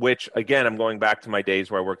 which, again, I'm going back to my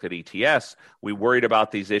days where I worked at ETS. We worried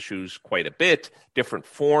about these issues quite a bit, different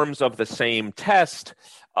forms of the same test,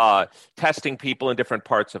 testing people in different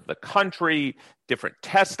parts of the country, different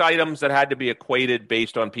test items that had to be equated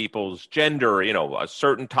based on people's gender.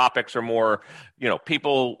 Certain topics are more,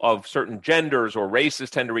 people of certain genders or races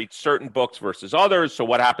tend to read certain books versus others. So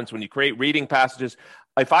what happens when you create reading passages?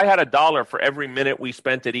 If I had $1 for every minute we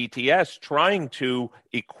spent at ETS trying to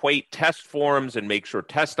equate test forms and make sure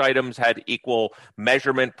test items had equal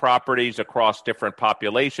measurement properties across different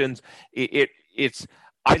populations,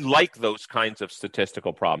 I like those kinds of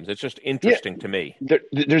statistical problems. It's just interesting to me.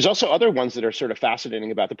 There's also other ones that are sort of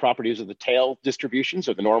fascinating about the properties of the tail distributions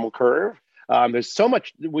of the normal curve. There's so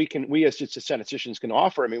much we as statisticians can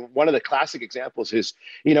offer. I mean, one of the classic examples is,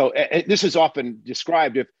 this is often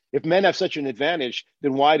described, if men have such an advantage,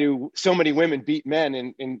 then why do so many women beat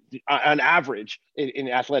men on average in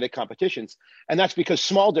athletic competitions? And that's because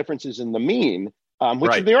small differences in the mean,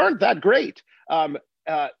 which they aren't that great,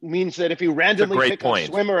 means that if you randomly pick a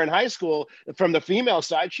swimmer in high school from the female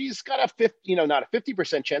side, she's got not a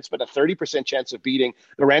 50% chance, but a 30% chance of beating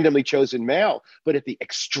the randomly chosen male. But at the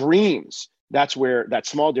extremes, that's where that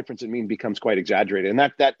small difference in mean becomes quite exaggerated, and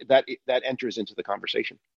that enters into the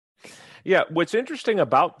conversation. Yeah, what's interesting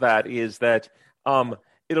about that is that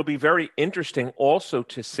it'll be very interesting also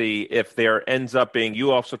to see if there ends up being,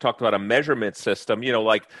 you also talked about a measurement system,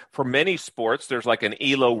 like for many sports, there's like an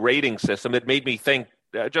ELO rating system. It made me think,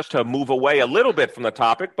 just to move away a little bit from the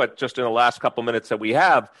topic, but just in the last couple minutes that we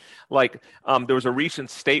have, there was a recent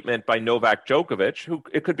statement by Novak Djokovic, who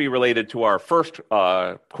it could be related to our first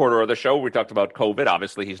quarter of the show. We talked about COVID.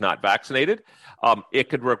 Obviously, he's not vaccinated. It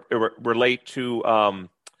could relate to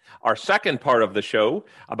our second part of the show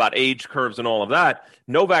about age curves and all of that.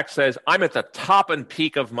 Novak says, I'm at the top and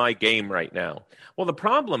peak of my game right now. Well, the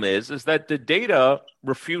problem is that the data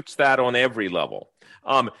refutes that on every level.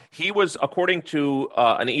 He was, according to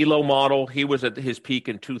an ELO model, he was at his peak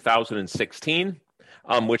in 2016,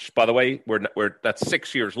 which, by the way, that's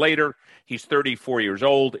 6 years later. He's 34 years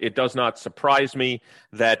old. It does not surprise me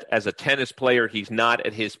that as a tennis player, he's not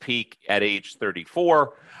at his peak at age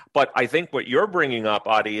 34. But I think what you're bringing up,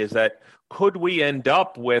 Adi, is that could we end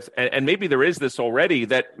up with, and maybe there is this already,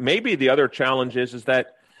 that maybe the other challenge is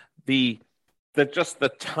that just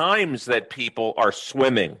the times that people are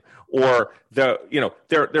swimming, or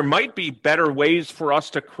there might be better ways for us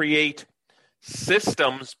to create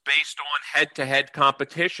systems based on head-to-head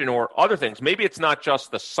competition or other things. Maybe it's not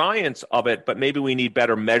just the science of it, but maybe we need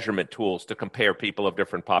better measurement tools to compare people of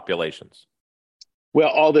different populations. Well,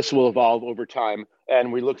 all this will evolve over time,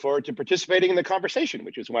 and we look forward to participating in the conversation,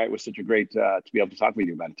 which is why it was such a great to be able to talk with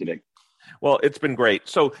you about it today. Well, it's been great.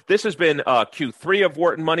 So this has been Q3 of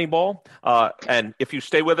Wharton Moneyball. And if you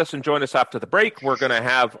stay with us and join us after the break, we're going to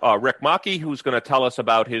have Rick Macci, who's going to tell us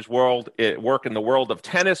about his work in the world of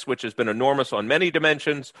tennis, which has been enormous on many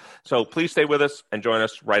dimensions. So please stay with us and join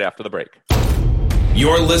us right after the break.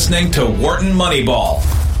 You're listening to Wharton Moneyball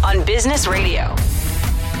on Business Radio.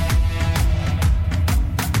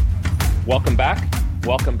 Welcome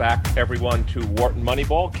back, everyone, to Wharton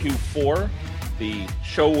Moneyball, Q4, the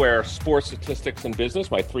show where sports, statistics, and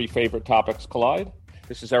business, my three favorite topics, collide.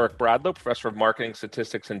 This is Eric Bradlow, professor of marketing,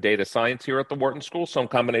 statistics, and data science here at the Wharton School. Some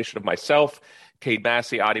combination of myself, Cade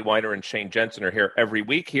Massey, Adi Weiner, and Shane Jensen are here every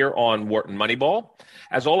week here on Wharton Moneyball.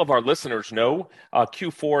 As all of our listeners know,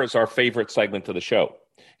 Q4 is our favorite segment of the show.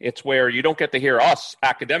 It's where you don't get to hear us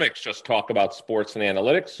academics just talk about sports and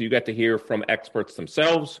analytics. You get to hear from experts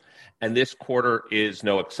themselves, and this quarter is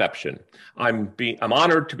no exception. I'm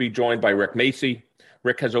honored to be joined by Rick Macci.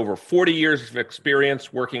 Rick has over 40 years of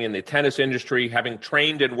experience working in the tennis industry, having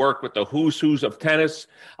trained and worked with the who's who's of tennis.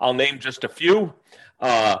 I'll name just a few.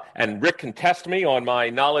 And Rick can test me on my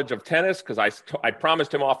knowledge of tennis because I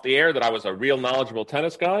promised him off the air that I was a real knowledgeable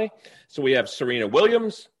tennis guy. So we have Serena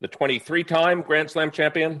Williams, the 23-time Grand Slam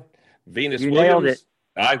champion. Venus Williams. Nailed it.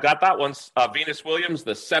 I've got that one. Venus Williams,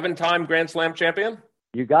 the 7-time Grand Slam champion.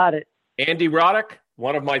 You got it. Andy Roddick,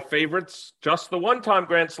 one of my favorites, just the one-time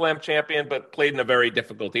Grand Slam champion, but played in a very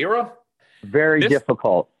difficult era. Very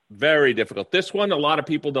difficult. Very difficult. This one, a lot of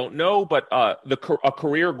people don't know, but a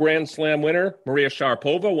career Grand Slam winner, Maria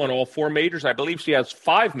Sharapova, won all 4 majors. I believe she has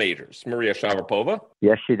 5 majors, Maria Sharapova.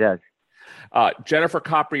 Yes, she does. Jennifer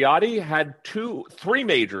Capriati had 3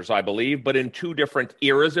 majors, I believe, but in 2 different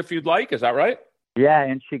eras, if you'd like. Is that right? Yeah,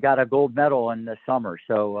 and she got a gold medal in the summer.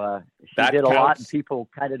 So she did a lot, and people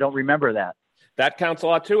kind of don't remember that. That counts a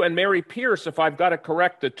lot, too. And Mary Pierce, if I've got it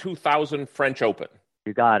correct, the 2000 French Open.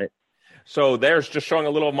 You got it. So there's just showing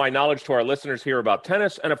a little of my knowledge to our listeners here about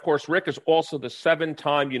tennis. And, of course, Rick is also the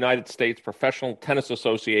 7-time United States Professional Tennis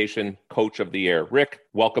Association Coach of the Year. Rick,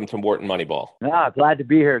 welcome to Wharton Moneyball. Glad to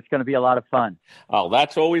be here. It's going to be a lot of fun. Oh,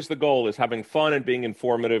 that's always the goal, is having fun and being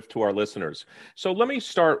informative to our listeners. So let me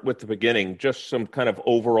start with the beginning, just some kind of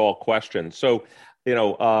overall questions. So,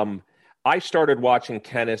 I started watching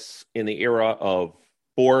tennis in the era of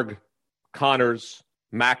Borg, Connors,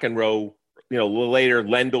 McEnroe. Later,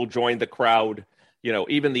 Lendl joined the crowd.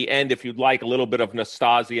 Even the end, if you'd like, a little bit of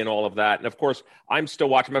Nastasi and all of that. And, of course, I'm still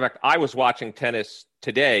watching. In fact, I was watching tennis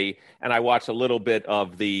today, and I watched a little bit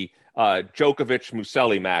of the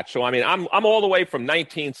Djokovic-Muselli match. So, I'm all the way from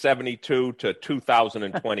 1972 to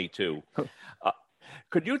 2022.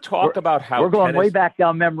 Could you talk about how we're going tennis... way back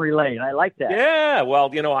down memory lane? I like that. Yeah,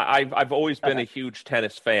 well, I've always been a huge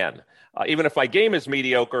tennis fan. Even if my game is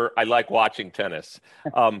mediocre, I like watching tennis.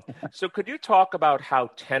 So could you talk about how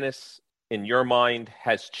tennis, in your mind,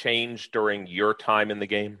 has changed during your time in the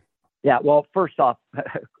game? Yeah, well, first off,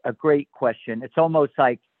 a great question. It's almost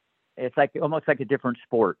like a different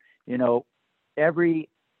sport. every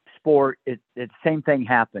sport, the same thing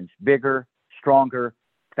happens: bigger, stronger,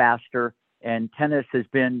 faster, and tennis has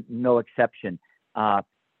been no exception.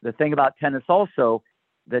 The thing about tennis also,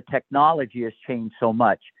 the technology has changed so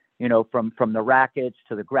much, from the rackets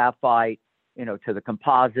to the graphite, to the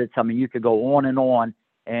composites. I mean, you could go on,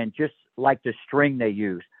 and just like the string they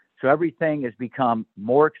use. So everything has become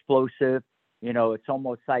more explosive. It's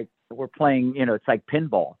almost like we're playing, it's like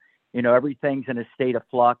pinball. Everything's in a state of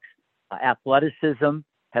flux. Athleticism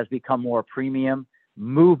has become more premium.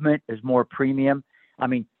 Movement is more premium. I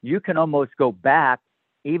mean, you can almost go back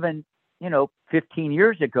even, 15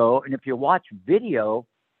 years ago, and if you watch video,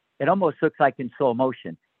 it almost looks like in slow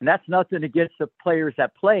motion. And that's nothing against the players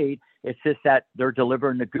that played. It's just that they're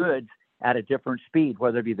delivering the goods at a different speed,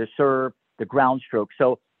 whether it be the serve, the ground stroke.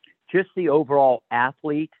 So just the overall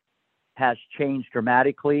athlete has changed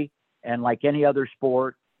dramatically. And like any other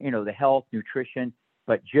sport, the health, nutrition,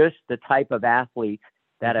 but just the type of athletes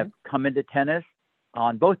that have come into tennis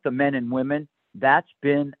on both the men and women, that's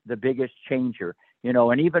been the biggest changer.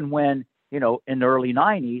 And even when, in the early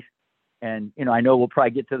 90s, and, I know we'll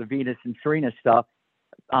probably get to the Venus and Serena stuff,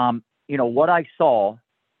 what I saw,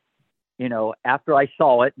 after I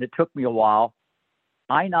saw it, and it took me a while,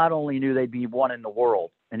 I not only knew they'd be one in the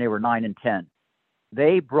world, and they were 9 and 10.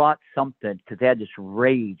 They brought something because they had this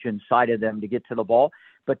rage inside of them to get to the ball,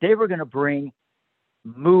 but they were going to bring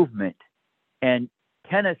movement. And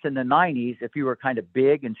tennis in the 90s, if you were kind of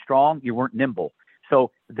big and strong, you weren't nimble.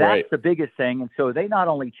 So that's the biggest thing. And so they not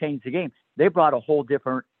only changed the game, they brought a whole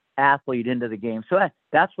different athlete into the game. So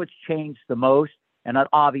that's what's changed the most. And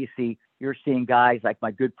obviously, you're seeing guys like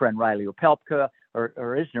my good friend Riley Opelka or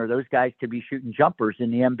Isner. Those guys could be shooting jumpers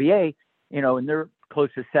in the NBA, and they're close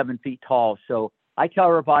to 7 feet tall. So I tell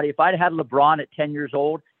everybody, if I'd had LeBron at 10 years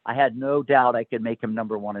old, I had no doubt I could make him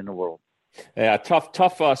number one in the world. Yeah, tough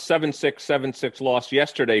 7-6 loss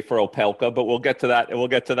yesterday for Opelka, but we'll get to that. We'll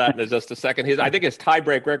get to that in just a second. I think his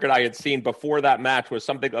tiebreak record I had seen before that match was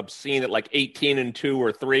something obscene at like 18-2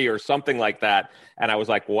 or 3 or something like that, and I was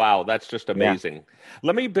like, wow, that's just amazing. Yeah.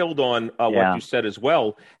 Let me build on what you said as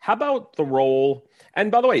well. How about the role?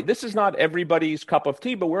 And by the way, this is not everybody's cup of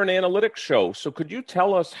tea, but we're an analytics show. So could you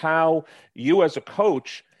tell us how you as a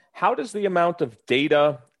coach, how does the amount of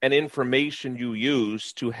data and information you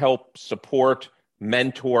use to help support,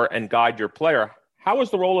 mentor, and guide your player, how has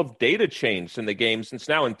the role of data changed in the game since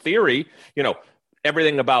now, in theory,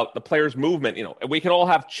 everything about the player's movement, we can all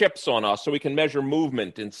have chips on us so we can measure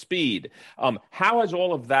movement and speed. How has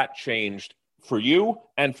all of that changed for you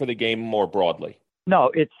and for the game more broadly? No,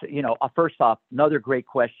 it's, first off, another great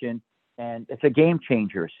question. And it's a game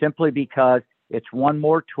changer simply because it's one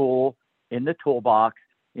more tool in the toolbox.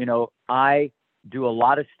 I do a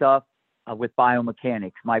lot of stuff with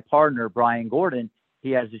biomechanics. My partner, Brian Gordon, he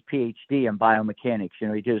has his PhD in biomechanics. He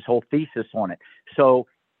did his whole thesis on it. So,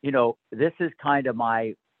 this is kind of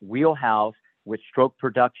my wheelhouse with stroke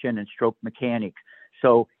production and stroke mechanics.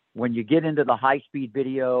 So when you get into the high-speed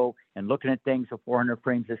video and looking at things at 400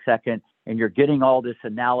 frames a second, and you're getting all this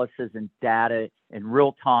analysis and data in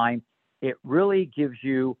real time, it really gives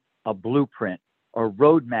you a blueprint or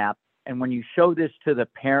roadmap. And when you show this to the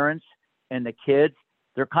parents and the kids,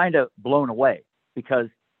 they're kind of blown away because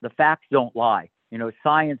the facts don't lie.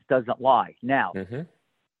 Science doesn't lie. Now,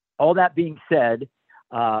 all that being said,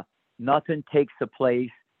 nothing takes the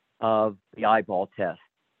place of the eyeball test.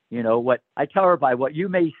 What I tell everybody, what you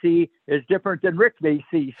may see is different than Rick may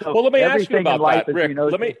see. So well, let me ask you about that, Rick.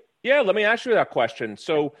 Let me ask you that question.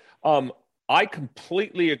 So, I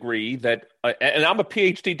completely agree that, and I'm a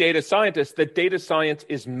PhD data scientist, that data science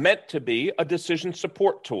is meant to be a decision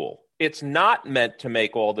support tool. It's not meant to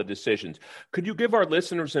make all the decisions. Could you give our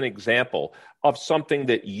listeners an example of something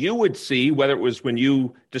that you would see, whether it was when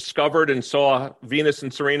you discovered and saw Venus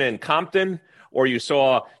and Serena in Compton, or you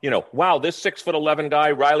saw, wow, this 6'11" guy,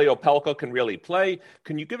 Riley Opelka, can really play.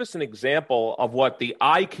 Can you give us an example of what the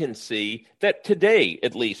eye can see that today,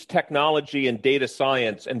 at least, technology and data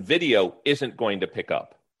science and video isn't going to pick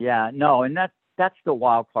up? Yeah, no, and that's the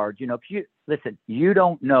wild card. You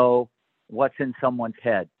don't know what's in someone's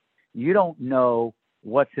head. You don't know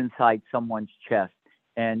what's inside someone's chest.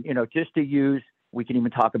 And, just to use, we can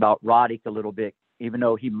even talk about Roddick a little bit, even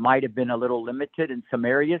though he might have been a little limited in some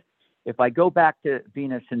areas. If I go back to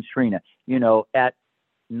Venus and Serena, at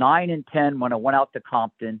 9 and 10, when I went out to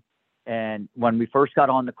Compton and when we first got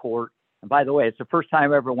on the court, and by the way, it's the first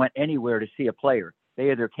time I ever went anywhere to see a player. They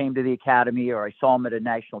either came to the academy or I saw them at a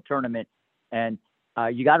national tournament. And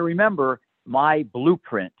you got to remember, my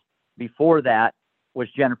blueprint before that was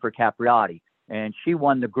Jennifer Capriati. And she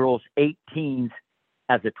won the girls' 18s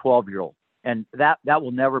as a 12-year-old. And that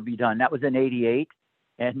will never be done. That was in '88,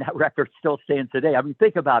 and that record still stands today. I mean,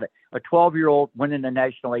 think about it. A 12-year-old winning the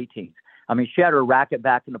national 18s. I mean, she had her racket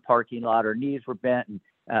back in the parking lot. Her knees were bent, and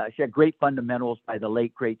she had great fundamentals by the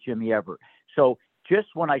late, great Jimmy Everett. So just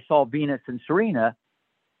when I saw Venus and Serena,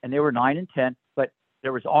 and they were 9 and 10, but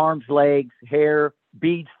there was arms, legs, hair,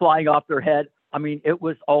 beads flying off their head. I mean, it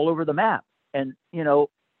was all over the map. And,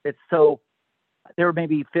 it's so there were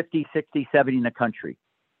maybe 50, 60, 70 in the country.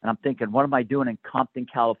 And I'm thinking, what am I doing in Compton,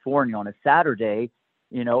 California on a Saturday?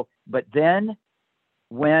 But then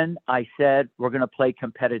when I said we're going to play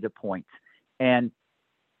competitive points, and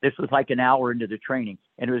this was like an hour into the training,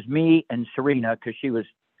 and it was me and Serena, because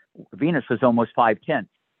Venus was almost 5'10",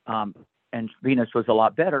 and Venus was a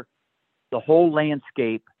lot better. The whole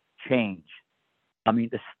landscape changed. I mean,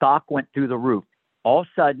 the stock went through the roof. All of a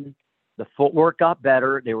sudden, the footwork got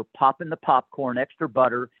better. They were popping the popcorn, extra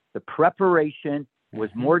butter. The preparation was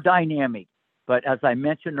more dynamic. But as I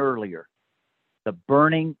mentioned earlier, the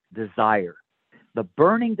burning desire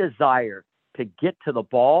to get to the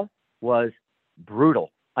ball was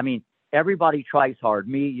brutal. I mean, everybody tries hard,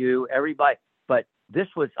 me, you, everybody. But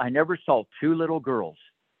I never saw two little girls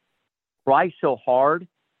try so hard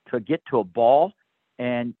to get to a ball.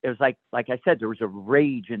 And it was like I said, there was a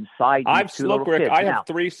rage inside. Look, Rick, I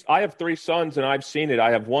have three sons, and I've seen it. I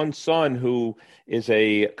have one son who is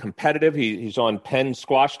a competitive. He's on Penn's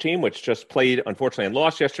squash team, which just played, unfortunately, and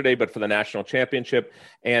lost yesterday, but for the national championship.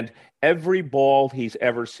 And every ball he's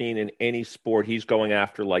ever seen in any sport, he's going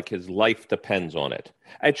after like his life depends on it.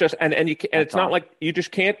 It's just, and it's not like you just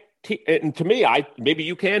can't. And to me, maybe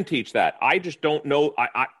you can teach that. I just don't know.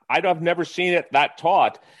 I've never seen it that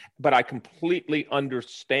taught, but I completely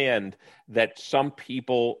understand that some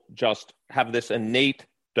people just have this innate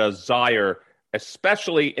desire,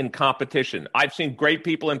 especially in competition. I've seen great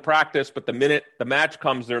people in practice, but the minute the match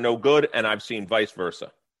comes, they're no good, and I've seen vice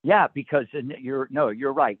versa. Yeah, because you're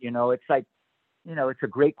right. It's like, it's a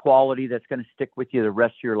great quality that's going to stick with you the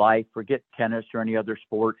rest of your life. Forget tennis or any other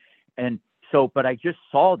sport. And so, but I just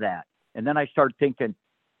saw that. And then I started thinking,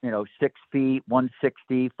 6 feet,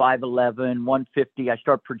 160, 5'11", 150. I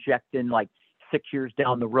start projecting like 6 years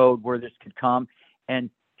down the road where this could come. And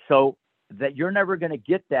so that you're never going to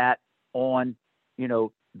get that on,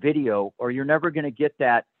 video, or you're never going to get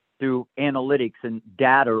that through analytics and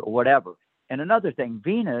data or whatever. And another thing,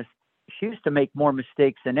 Venus, she used to make more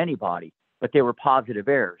mistakes than anybody, but they were positive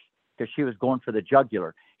errors because she was going for the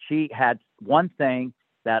jugular. She had one thing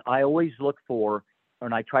that I always look for,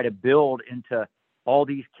 and I try to build into all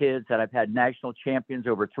these kids that I've had national champions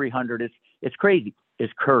over 300. It's crazy.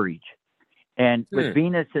 Is courage. And with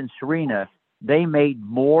Venus and Serena, they made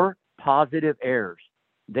more positive errors.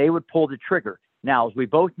 They would pull the trigger. Now, as we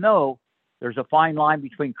both know, there's a fine line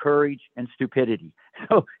between courage and stupidity.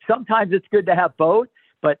 So sometimes it's good to have both,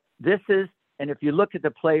 but and if you look at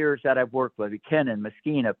the players that I've worked with, Kennan,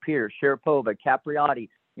 Messina, Pierce, Sharapova, Capriati,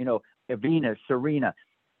 Venus, Serena,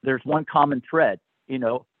 there's one common thread.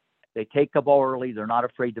 They take the ball early. They're not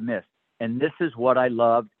afraid to miss. And this is what I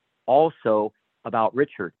loved also about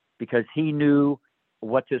Richard, because he knew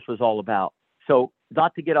what this was all about. So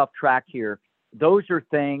not to get off track here, those are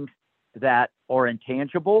things that are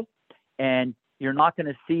intangible, and you're not going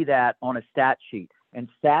to see that on a stat sheet. And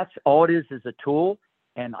stats, all it is a tool,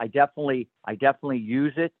 and I definitely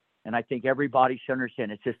use it. And I think everybody should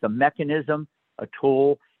understand it's just a mechanism, a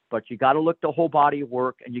tool. But you got to look the whole body of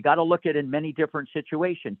work, and you got to look at it in many different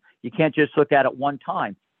situations. You can't just look at it one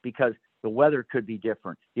time, because the weather could be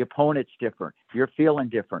different. The opponent's different. You're feeling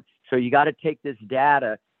different. So you got to take this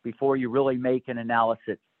data before you really make an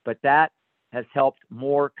analysis. But that has helped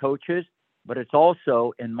more coaches, but it's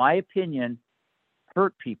also, in my opinion,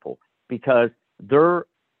 hurt people, because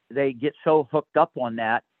they get so hooked up on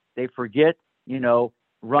that, they forget,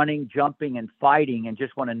 running, jumping, and fighting, and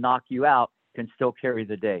just want to knock you out can still carry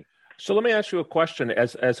the day. So let me ask you a question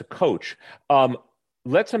as a coach.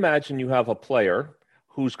 Let's imagine you have a player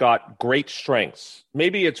who's got great strengths.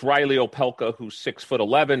 Maybe it's Riley Opelka, who's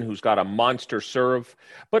 6'11", who's got a monster serve.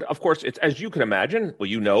 But of course, it's, as you can imagine,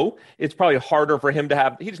 it's probably harder for him to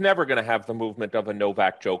have. He's never going to have the movement of a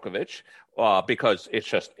Novak Djokovic because it's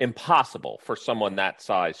just impossible for someone that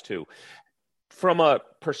size to. From a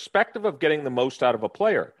perspective of getting the most out of a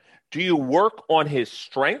player, do you work on his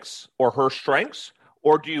strengths or her strengths,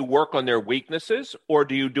 or do you work on their weaknesses, or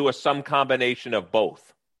do you do some combination of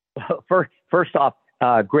both? First off,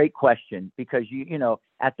 great question, because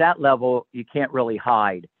at that level you can't really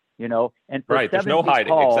hide, and right, there's no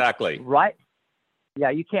hiding, exactly. Right?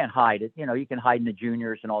 Yeah, you can't hide it. You can hide in the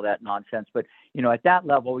juniors and all that nonsense, but at that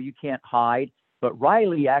level you can't hide. But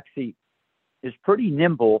Riley actually is pretty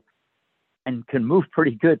nimble. and can move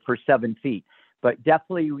pretty good for 7 feet. But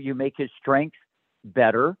definitely you make his strength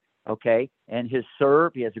better, okay? And his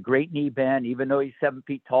serve, he has a great knee bend, even though he's 7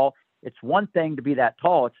 feet tall. It's one thing to be that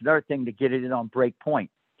tall. It's another thing to get it in on break point.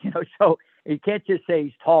 So you can't just say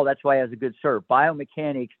he's tall. That's why he has a good serve.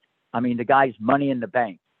 Biomechanics, I mean, the guy's money in the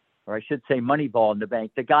bank, or I should say money ball in the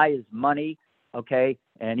bank. The guy is money, okay?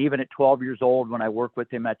 And even at 12 years old, when I worked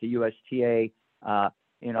with him at the USTA, I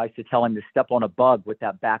used to tell him to step on a bug with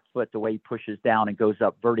that back foot, the way he pushes down and goes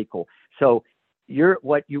up vertical. So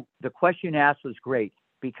the question you asked was great,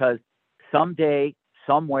 because someday,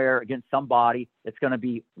 somewhere against somebody, it's going to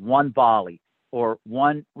be one volley or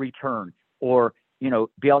one return, or, be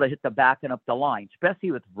able to hit the back and up the line,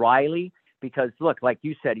 especially with Riley, because look, like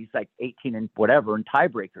you said, he's like 18 and whatever in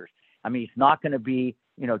tiebreakers. I mean, he's not going to be,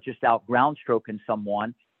 just out ground stroking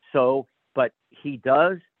someone. So, but he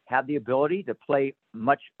does have the ability to play a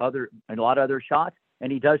lot of other shots,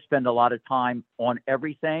 and he does spend a lot of time on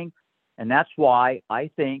everything. And that's why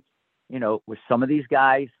I think, with some of these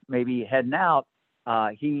guys maybe heading out,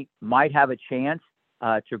 he might have a chance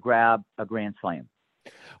to grab a Grand Slam.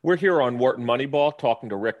 We're here on Wharton Moneyball talking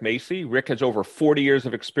to Rick Macci. Rick has over 40 years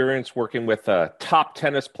of experience working with top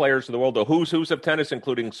tennis players of the world, the who's who's of tennis,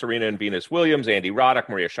 including Serena and Venus Williams, Andy Roddick,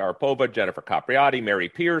 Maria Sharapova, Jennifer Capriati, Mary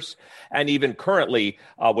Pierce, and even currently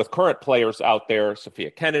with current players out there, Sophia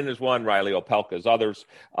Kenin is one, Riley Opelka is others.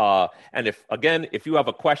 And if you have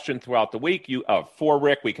a question throughout the week for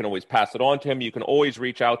Rick, we can always pass it on to him. You can always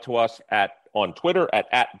reach out to us on Twitter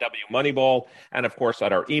at WMoneyball, and of course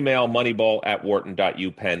at our email,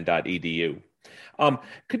 moneyball@wharton.upenn.edu.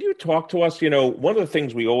 Could you talk to us, one of the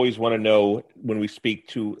things we always want to know when we speak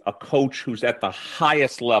to a coach who's at the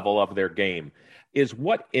highest level of their game is,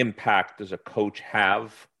 what impact does a coach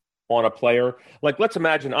have on a player? Like, let's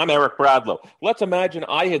imagine I'm Eric Bradlow. Let's imagine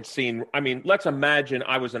I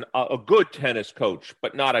was a good tennis coach,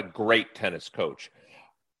 but not a great tennis coach.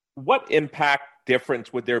 What impact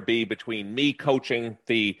difference would there be between me coaching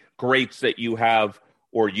the greats that you have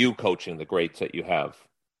or you coaching the greats that you have?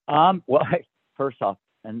 Well, first off,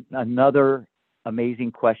 another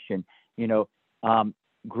amazing question.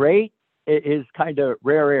 Great is kind of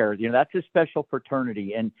rare air. That's a special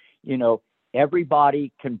fraternity, and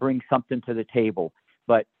everybody can bring something to the table.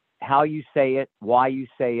 But how you say it, why you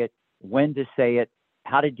say it, when to say it,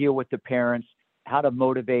 how to deal with the parents, how to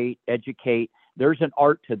motivate, educate. There's an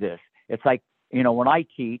art to this. It's like, when I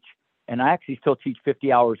teach, and I actually still teach 50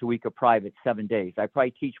 hours a week of private, 7 days. I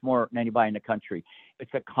probably teach more than anybody in the country.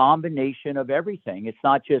 It's a combination of everything. It's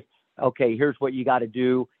not just, okay, here's what you got to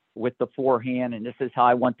do with the forehand, and this is how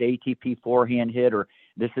I want the ATP forehand hit, or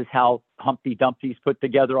this is how Humpty Dumpty's put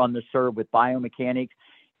together on the serve with biomechanics.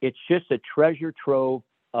 It's just a treasure trove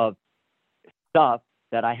of stuff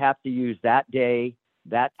that I have to use that day,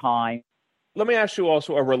 that time. Let me ask you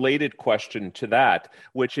also a related question to that,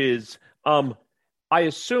 which is, I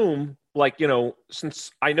assume,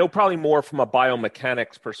 since I know probably more from a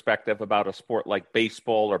biomechanics perspective about a sport like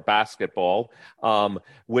baseball or basketball,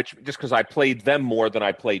 which just because I played them more than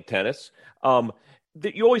I played tennis,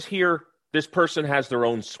 that you always hear this person has their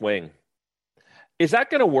own swing. Is that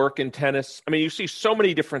going to work in tennis? I mean, you see so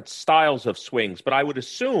many different styles of swings, but I would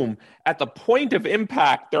assume at the point of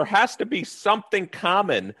impact, there has to be something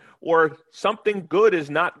common, or something good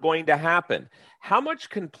is not going to happen. How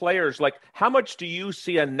much can players, how much do you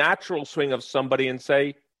see a natural swing of somebody and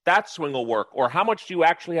say, that swing will work? Or how much do you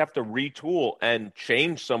actually have to retool and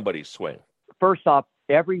change somebody's swing? First off,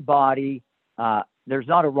 everybody, there's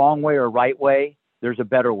not a wrong way or right way. There's a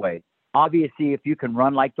better way. Obviously, if you can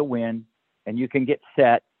run like the wind, and you can get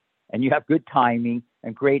set, and you have good timing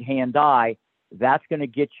and great hand-eye, that's going to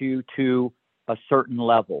get you to a certain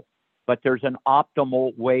level. But there's an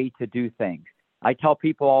optimal way to do things. I tell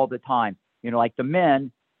people all the time, like the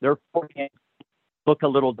men, their forehand look a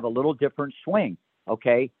little different swing,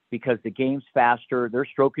 okay? Because the game's faster, their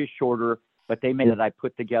stroke is shorter, but they made it I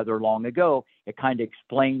put together long ago. It kind of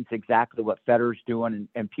explains exactly what Federer's doing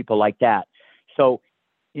and people like that. So,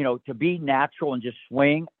 to be natural and just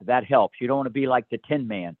swing, that helps. You don't want to be like the Tin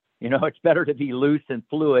Man. It's better to be loose and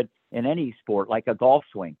fluid in any sport, like a golf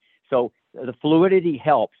swing. So the fluidity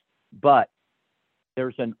helps, but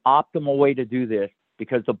there's an optimal way to do this,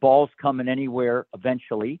 because the ball's coming anywhere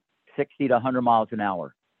eventually, 60 to 100 miles an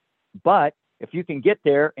hour. But if you can get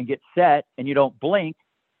there and get set and you don't blink,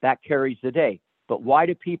 that carries the day. But why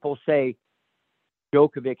do people say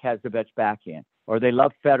Djokovic has the best backhand, or they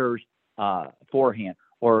love Federer's forehand,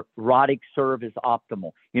 or Roddick's serve is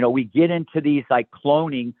optimal? We get into these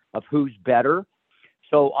cloning of who's better.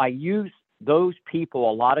 So I use those people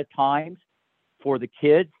a lot of times for the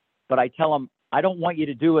kids, but I tell them, I don't want you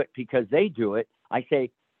to do it because they do it. I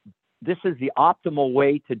say, this is the optimal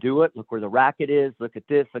way to do it. Look where the racket is. Look at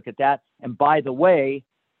this. Look at that. And by the way,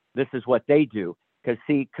 this is what they do.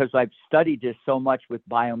 Because I've studied this so much with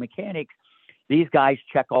biomechanics, these guys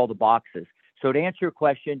check all the boxes. So to answer your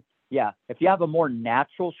question, yeah, if you have a more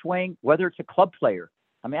natural swing, whether it's a club player,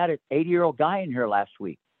 I had an 80-year-old guy in here last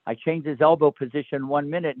week. I changed his elbow position 1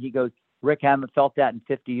 minute, and he goes, Rick, I haven't felt that in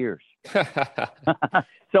 50 years.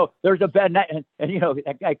 So there's a bad, and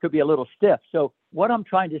that guy could be a little stiff. So what I'm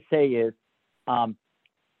trying to say is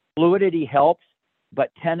fluidity helps,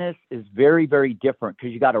 but tennis is very, very different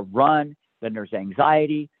because you got to run, then there's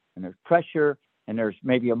anxiety, and there's pressure, and there's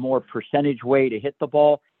maybe a more percentage way to hit the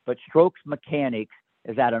ball. But strokes mechanics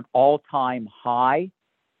is at an all-time high,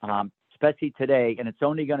 especially today, and it's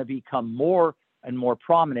only going to become more and more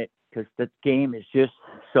prominent because the game is just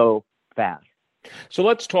so fast. So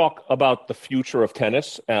let's talk about the future of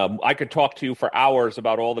tennis. I could talk to you for hours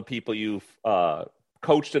about all the people you've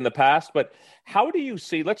coached in the past, but how do you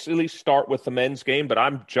see, let's at least start with the men's game, but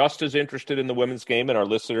I'm just as interested in the women's game, and our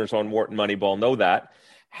listeners on Wharton Moneyball know that.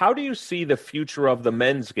 How do you see the future of the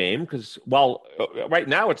men's game? Because while right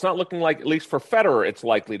now it's not looking like, at least for Federer, it's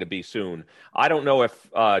likely to be soon. I don't know if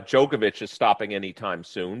Djokovic is stopping anytime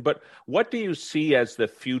soon, but what do you see as the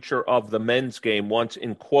future of the men's game once,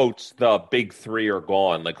 in quotes, the big three are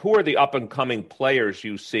gone? Like, who are the up-and-coming players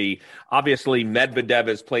you see? Obviously, Medvedev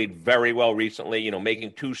has played very well recently,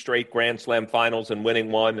 making 2 straight Grand Slam finals and winning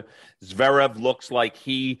one. Zverev looks like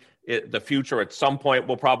the future at some point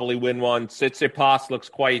will probably win one. Tsitsipas looks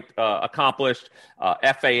quite accomplished.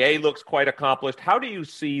 FAA looks quite accomplished. How do you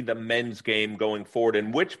see the men's game going forward,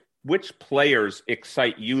 and which players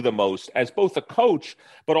excite you the most as both a coach,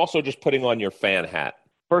 but also just putting on your fan hat?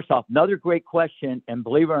 First off, another great question, and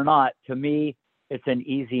believe it or not, to me, it's an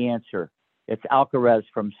easy answer. It's Alcaraz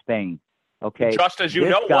from Spain. Okay. Just as won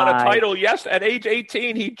a title at age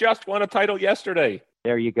 18. He just won a title yesterday.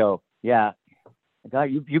 There you go. Yeah. God,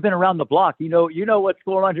 you've been around the block. You know what's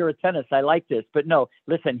going on here with tennis. I like this. But no,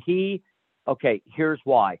 listen, here's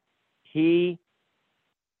why. He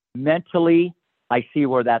mentally, I see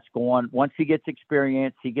where that's going. Once he gets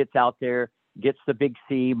experience, he gets out there, gets the big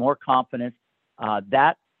C, more confidence.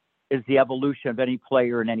 That is the evolution of any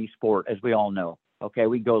player in any sport, as we all know. Okay,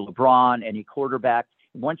 we go LeBron, any quarterback.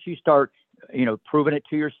 Once you start, proving it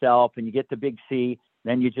to yourself and you get the big C,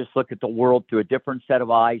 then you just look at the world through a different set of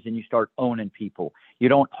eyes and you start owning people. You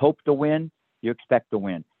don't hope to win, you expect to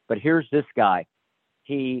win. But here's this guy.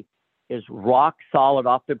 He is rock solid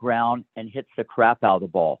off the ground and hits the crap out of the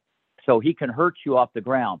ball. So he can hurt you off the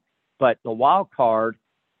ground. But the wild card,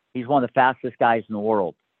 he's one of the fastest guys in the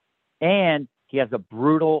world. And he has a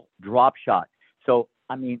brutal drop shot. So,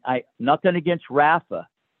 nothing against Rafa,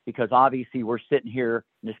 because obviously we're sitting here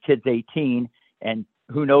and this kid's 18 and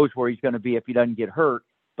who knows where he's going to be if he doesn't get hurt.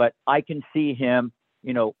 But I can see him,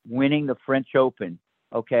 winning the French Open,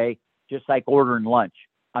 okay, just like ordering lunch.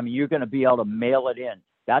 You're going to be able to mail it in.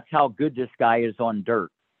 That's how good this guy is on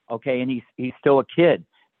dirt, okay? And he's still a kid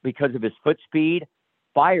because of his foot speed,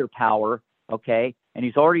 firepower, okay? And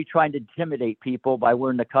he's already trying to intimidate people by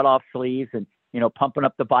wearing the cutoff sleeves and, pumping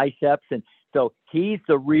up the biceps. And so he's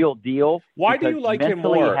the real deal. Why do you like him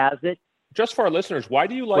more? He has it. Just for our listeners, why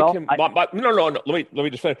do you like him? No. Let me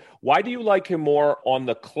just finish. Why do you like him more on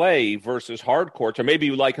the clay versus hard courts, or maybe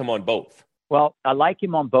you like him on both? Well, I like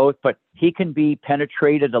him on both, but he can be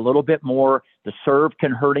penetrated a little bit more. The serve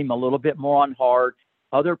can hurt him a little bit more on hard.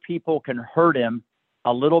 Other people can hurt him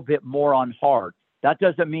a little bit more on hard. That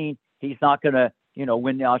doesn't mean he's not going to,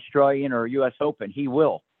 win the Australian or U.S. Open. He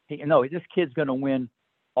will. This kid's going to win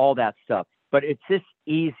all that stuff. But it's just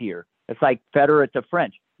easier. It's like Federer at the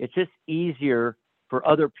French. It's just easier for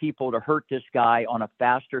other people to hurt this guy on a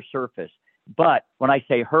faster surface. But when I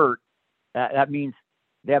say hurt, that means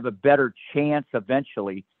they have a better chance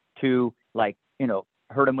eventually to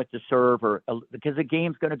hurt him with the serve because the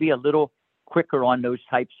game's going to be a little quicker on those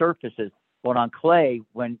type surfaces. But on clay,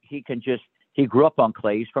 when he grew up on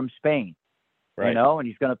clay, he's from Spain, right. And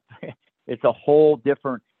he's going to, it's a whole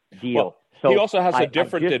different deal. Well, so he also has a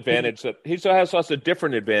different advantage.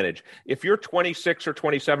 If you're 26 or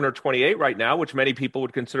 27 or 28 right now, which many people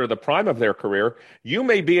would consider the prime of their career, you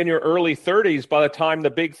may be in your early 30s by the time the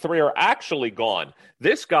big three are actually gone.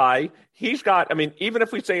 This guy, he's got, even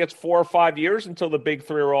if we say it's 4 or 5 years until the big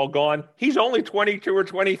three are all gone, he's only 22 or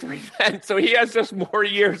 23 then. So he has just more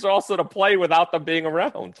years also to play without them being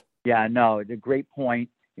around. Yeah, no, it's a great point.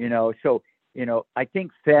 So, I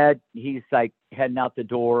think Fed, he's like heading out the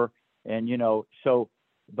door. And,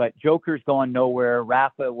 but Joker's going nowhere.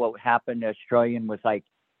 Rafa, what happened to Australian was that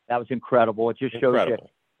was incredible. It just shows you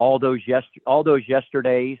all those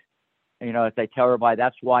yesterdays, as I tell everybody,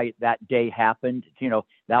 that's why that day happened.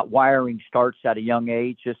 That wiring starts at a young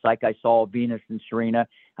age, just like I saw Venus and Serena.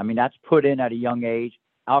 I mean, that's put in at a young age.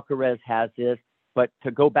 Alcaraz has this. But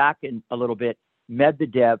to go back in a little bit,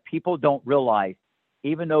 Medvedev, people don't realize,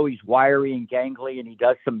 even though he's wiry and gangly and he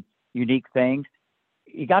does some unique things,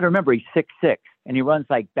 you got to remember he's 6'6", and he runs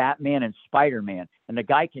like Batman and Spider-Man. And the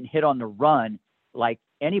guy can hit on the run like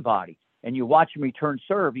anybody. And you watch him return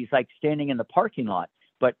serve, he's like standing in the parking lot.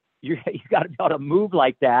 But you got to be able to move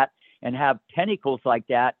like that and have tentacles like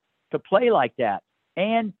that to play like that.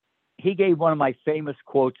 And he gave one of my famous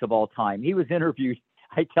quotes of all time. He was interviewed.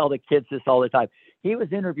 I tell the kids this all the time. He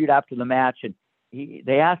was interviewed after the match, and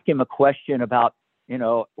they asked him a question about,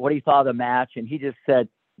 what he thought of the match. And he just said,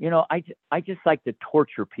 I just like to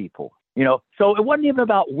torture people, So it wasn't even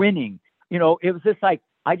about winning. It was just like,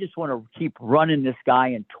 I just want to keep running this guy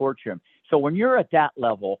and torture him. So when you're at that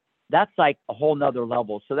level, that's like a whole nother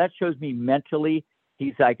level. So that shows me mentally,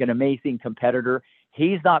 he's like an amazing competitor.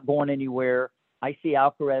 He's not going anywhere. I see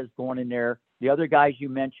Alcaraz going in there. The other guys you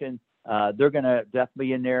mentioned, they're going to definitely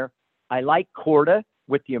be in there. I like Korda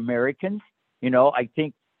with the Americans. I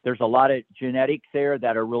think there's a lot of genetics there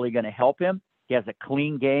that are really going to help him. He has a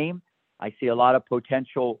clean game. I see a lot of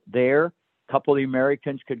potential there. A couple of the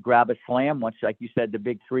Americans could grab a slam once, like you said, the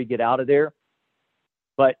big three get out of there.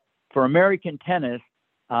 But for American tennis,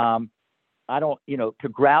 to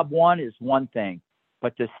grab one is one thing,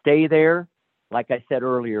 but to stay there, like I said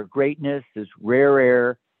earlier, greatness is rare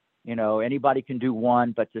air. Anybody can do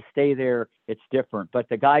one, but to stay there, it's different. But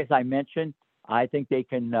the guys I mentioned, I think they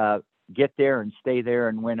can get there and stay there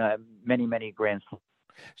and win many, many Grand Slams.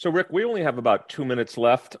 So, Rick, we only have about 2 minutes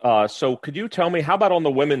left. So could you tell me, how about on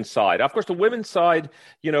the women's side? Of course, the women's side,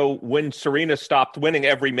 when Serena stopped winning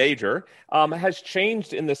every major, has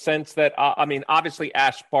changed in the sense that, obviously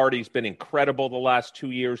Ash Barty's been incredible the last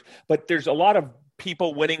 2 years, but there's a lot of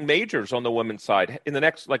people winning majors on the women's side. In the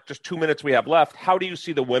next, just 2 minutes we have left, how do you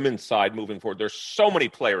see the women's side moving forward? There's so many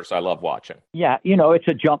players I love watching. Yeah, it's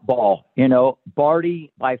a jump ball.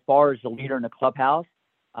 Barty by far is the leader in the clubhouse.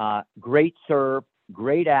 Great serve.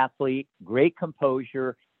 Great athlete, great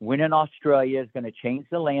composure. Winning Australia is going to change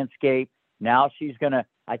the landscape. Now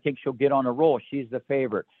I think she'll get on a roll. She's the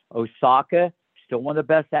favorite. Osaka, still one of the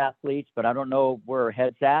best athletes, but I don't know where her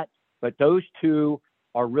head's at. But those two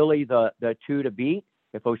are really the two to beat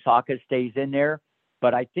if Osaka stays in there.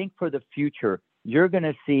 But I think for the future, you're going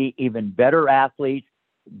to see even better athletes,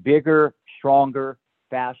 bigger, stronger,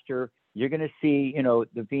 faster. You're going to see,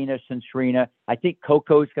 the Venus and Serena. I think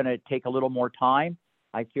Coco's going to take a little more time.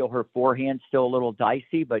 I feel her forehand's still a little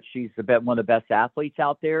dicey, but she's one of the best athletes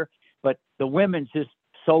out there. But the women's just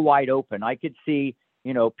so wide open. I could see,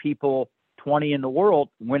 people 20 in the world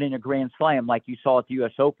winning a Grand Slam like you saw at the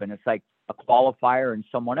U.S. Open. It's like a qualifier and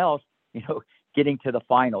someone else, getting to the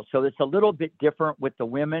final. So it's a little bit different with the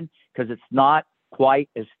women because it's not quite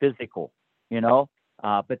as physical,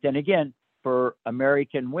 But then again, for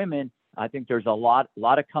American women, I think there's a lot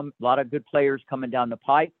of good players coming down the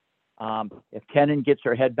pipe. If Kenin gets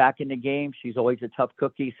her head back in the game, she's always a tough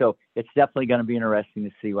cookie. So it's definitely going to be interesting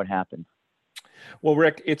to see what happens. Well,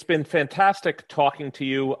 Rick, it's been fantastic talking to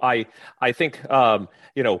you. I think,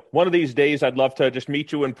 one of these days I'd love to just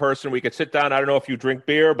meet you in person. We could sit down. I don't know if you drink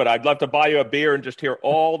beer, but I'd love to buy you a beer and just hear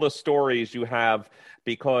all the stories you have,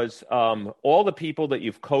 because all the people that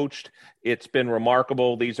you've coached, it's been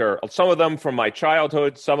remarkable. These are some of them from my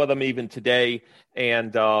childhood, some of them even today.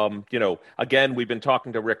 And, again, we've been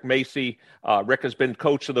talking to Rick Macci. Rick has been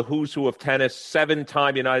coach of the who's who of tennis,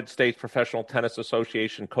 7-time United States Professional Tennis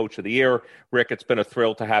Association Coach of the Year. Rick, it's been a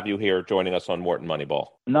thrill to have you here joining us on Morton Moneyball.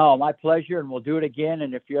 No, my pleasure, and we'll do it again.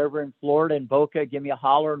 And if you're ever in Florida and Boca, give me a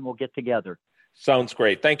holler and we'll get together. Sounds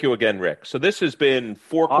great. Thank you again, Rick. So this has been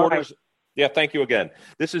 4 quarters. Right. Yeah, thank you again.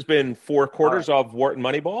 This has been 4 quarters of Wharton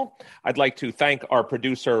Moneyball. I'd like to thank our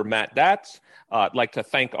producer, Matt Datz. I'd like to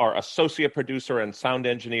thank our associate producer and sound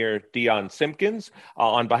engineer, Dion Simpkins.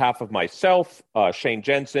 On behalf of myself, Shane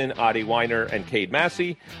Jensen, Adi Weiner, and Cade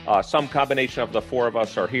Massey, some combination of the 4 of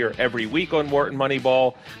us are here every week on Wharton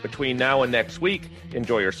Moneyball. Between now and next week,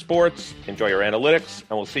 enjoy your sports, enjoy your analytics,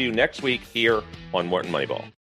 and we'll see you next week here on Wharton Moneyball.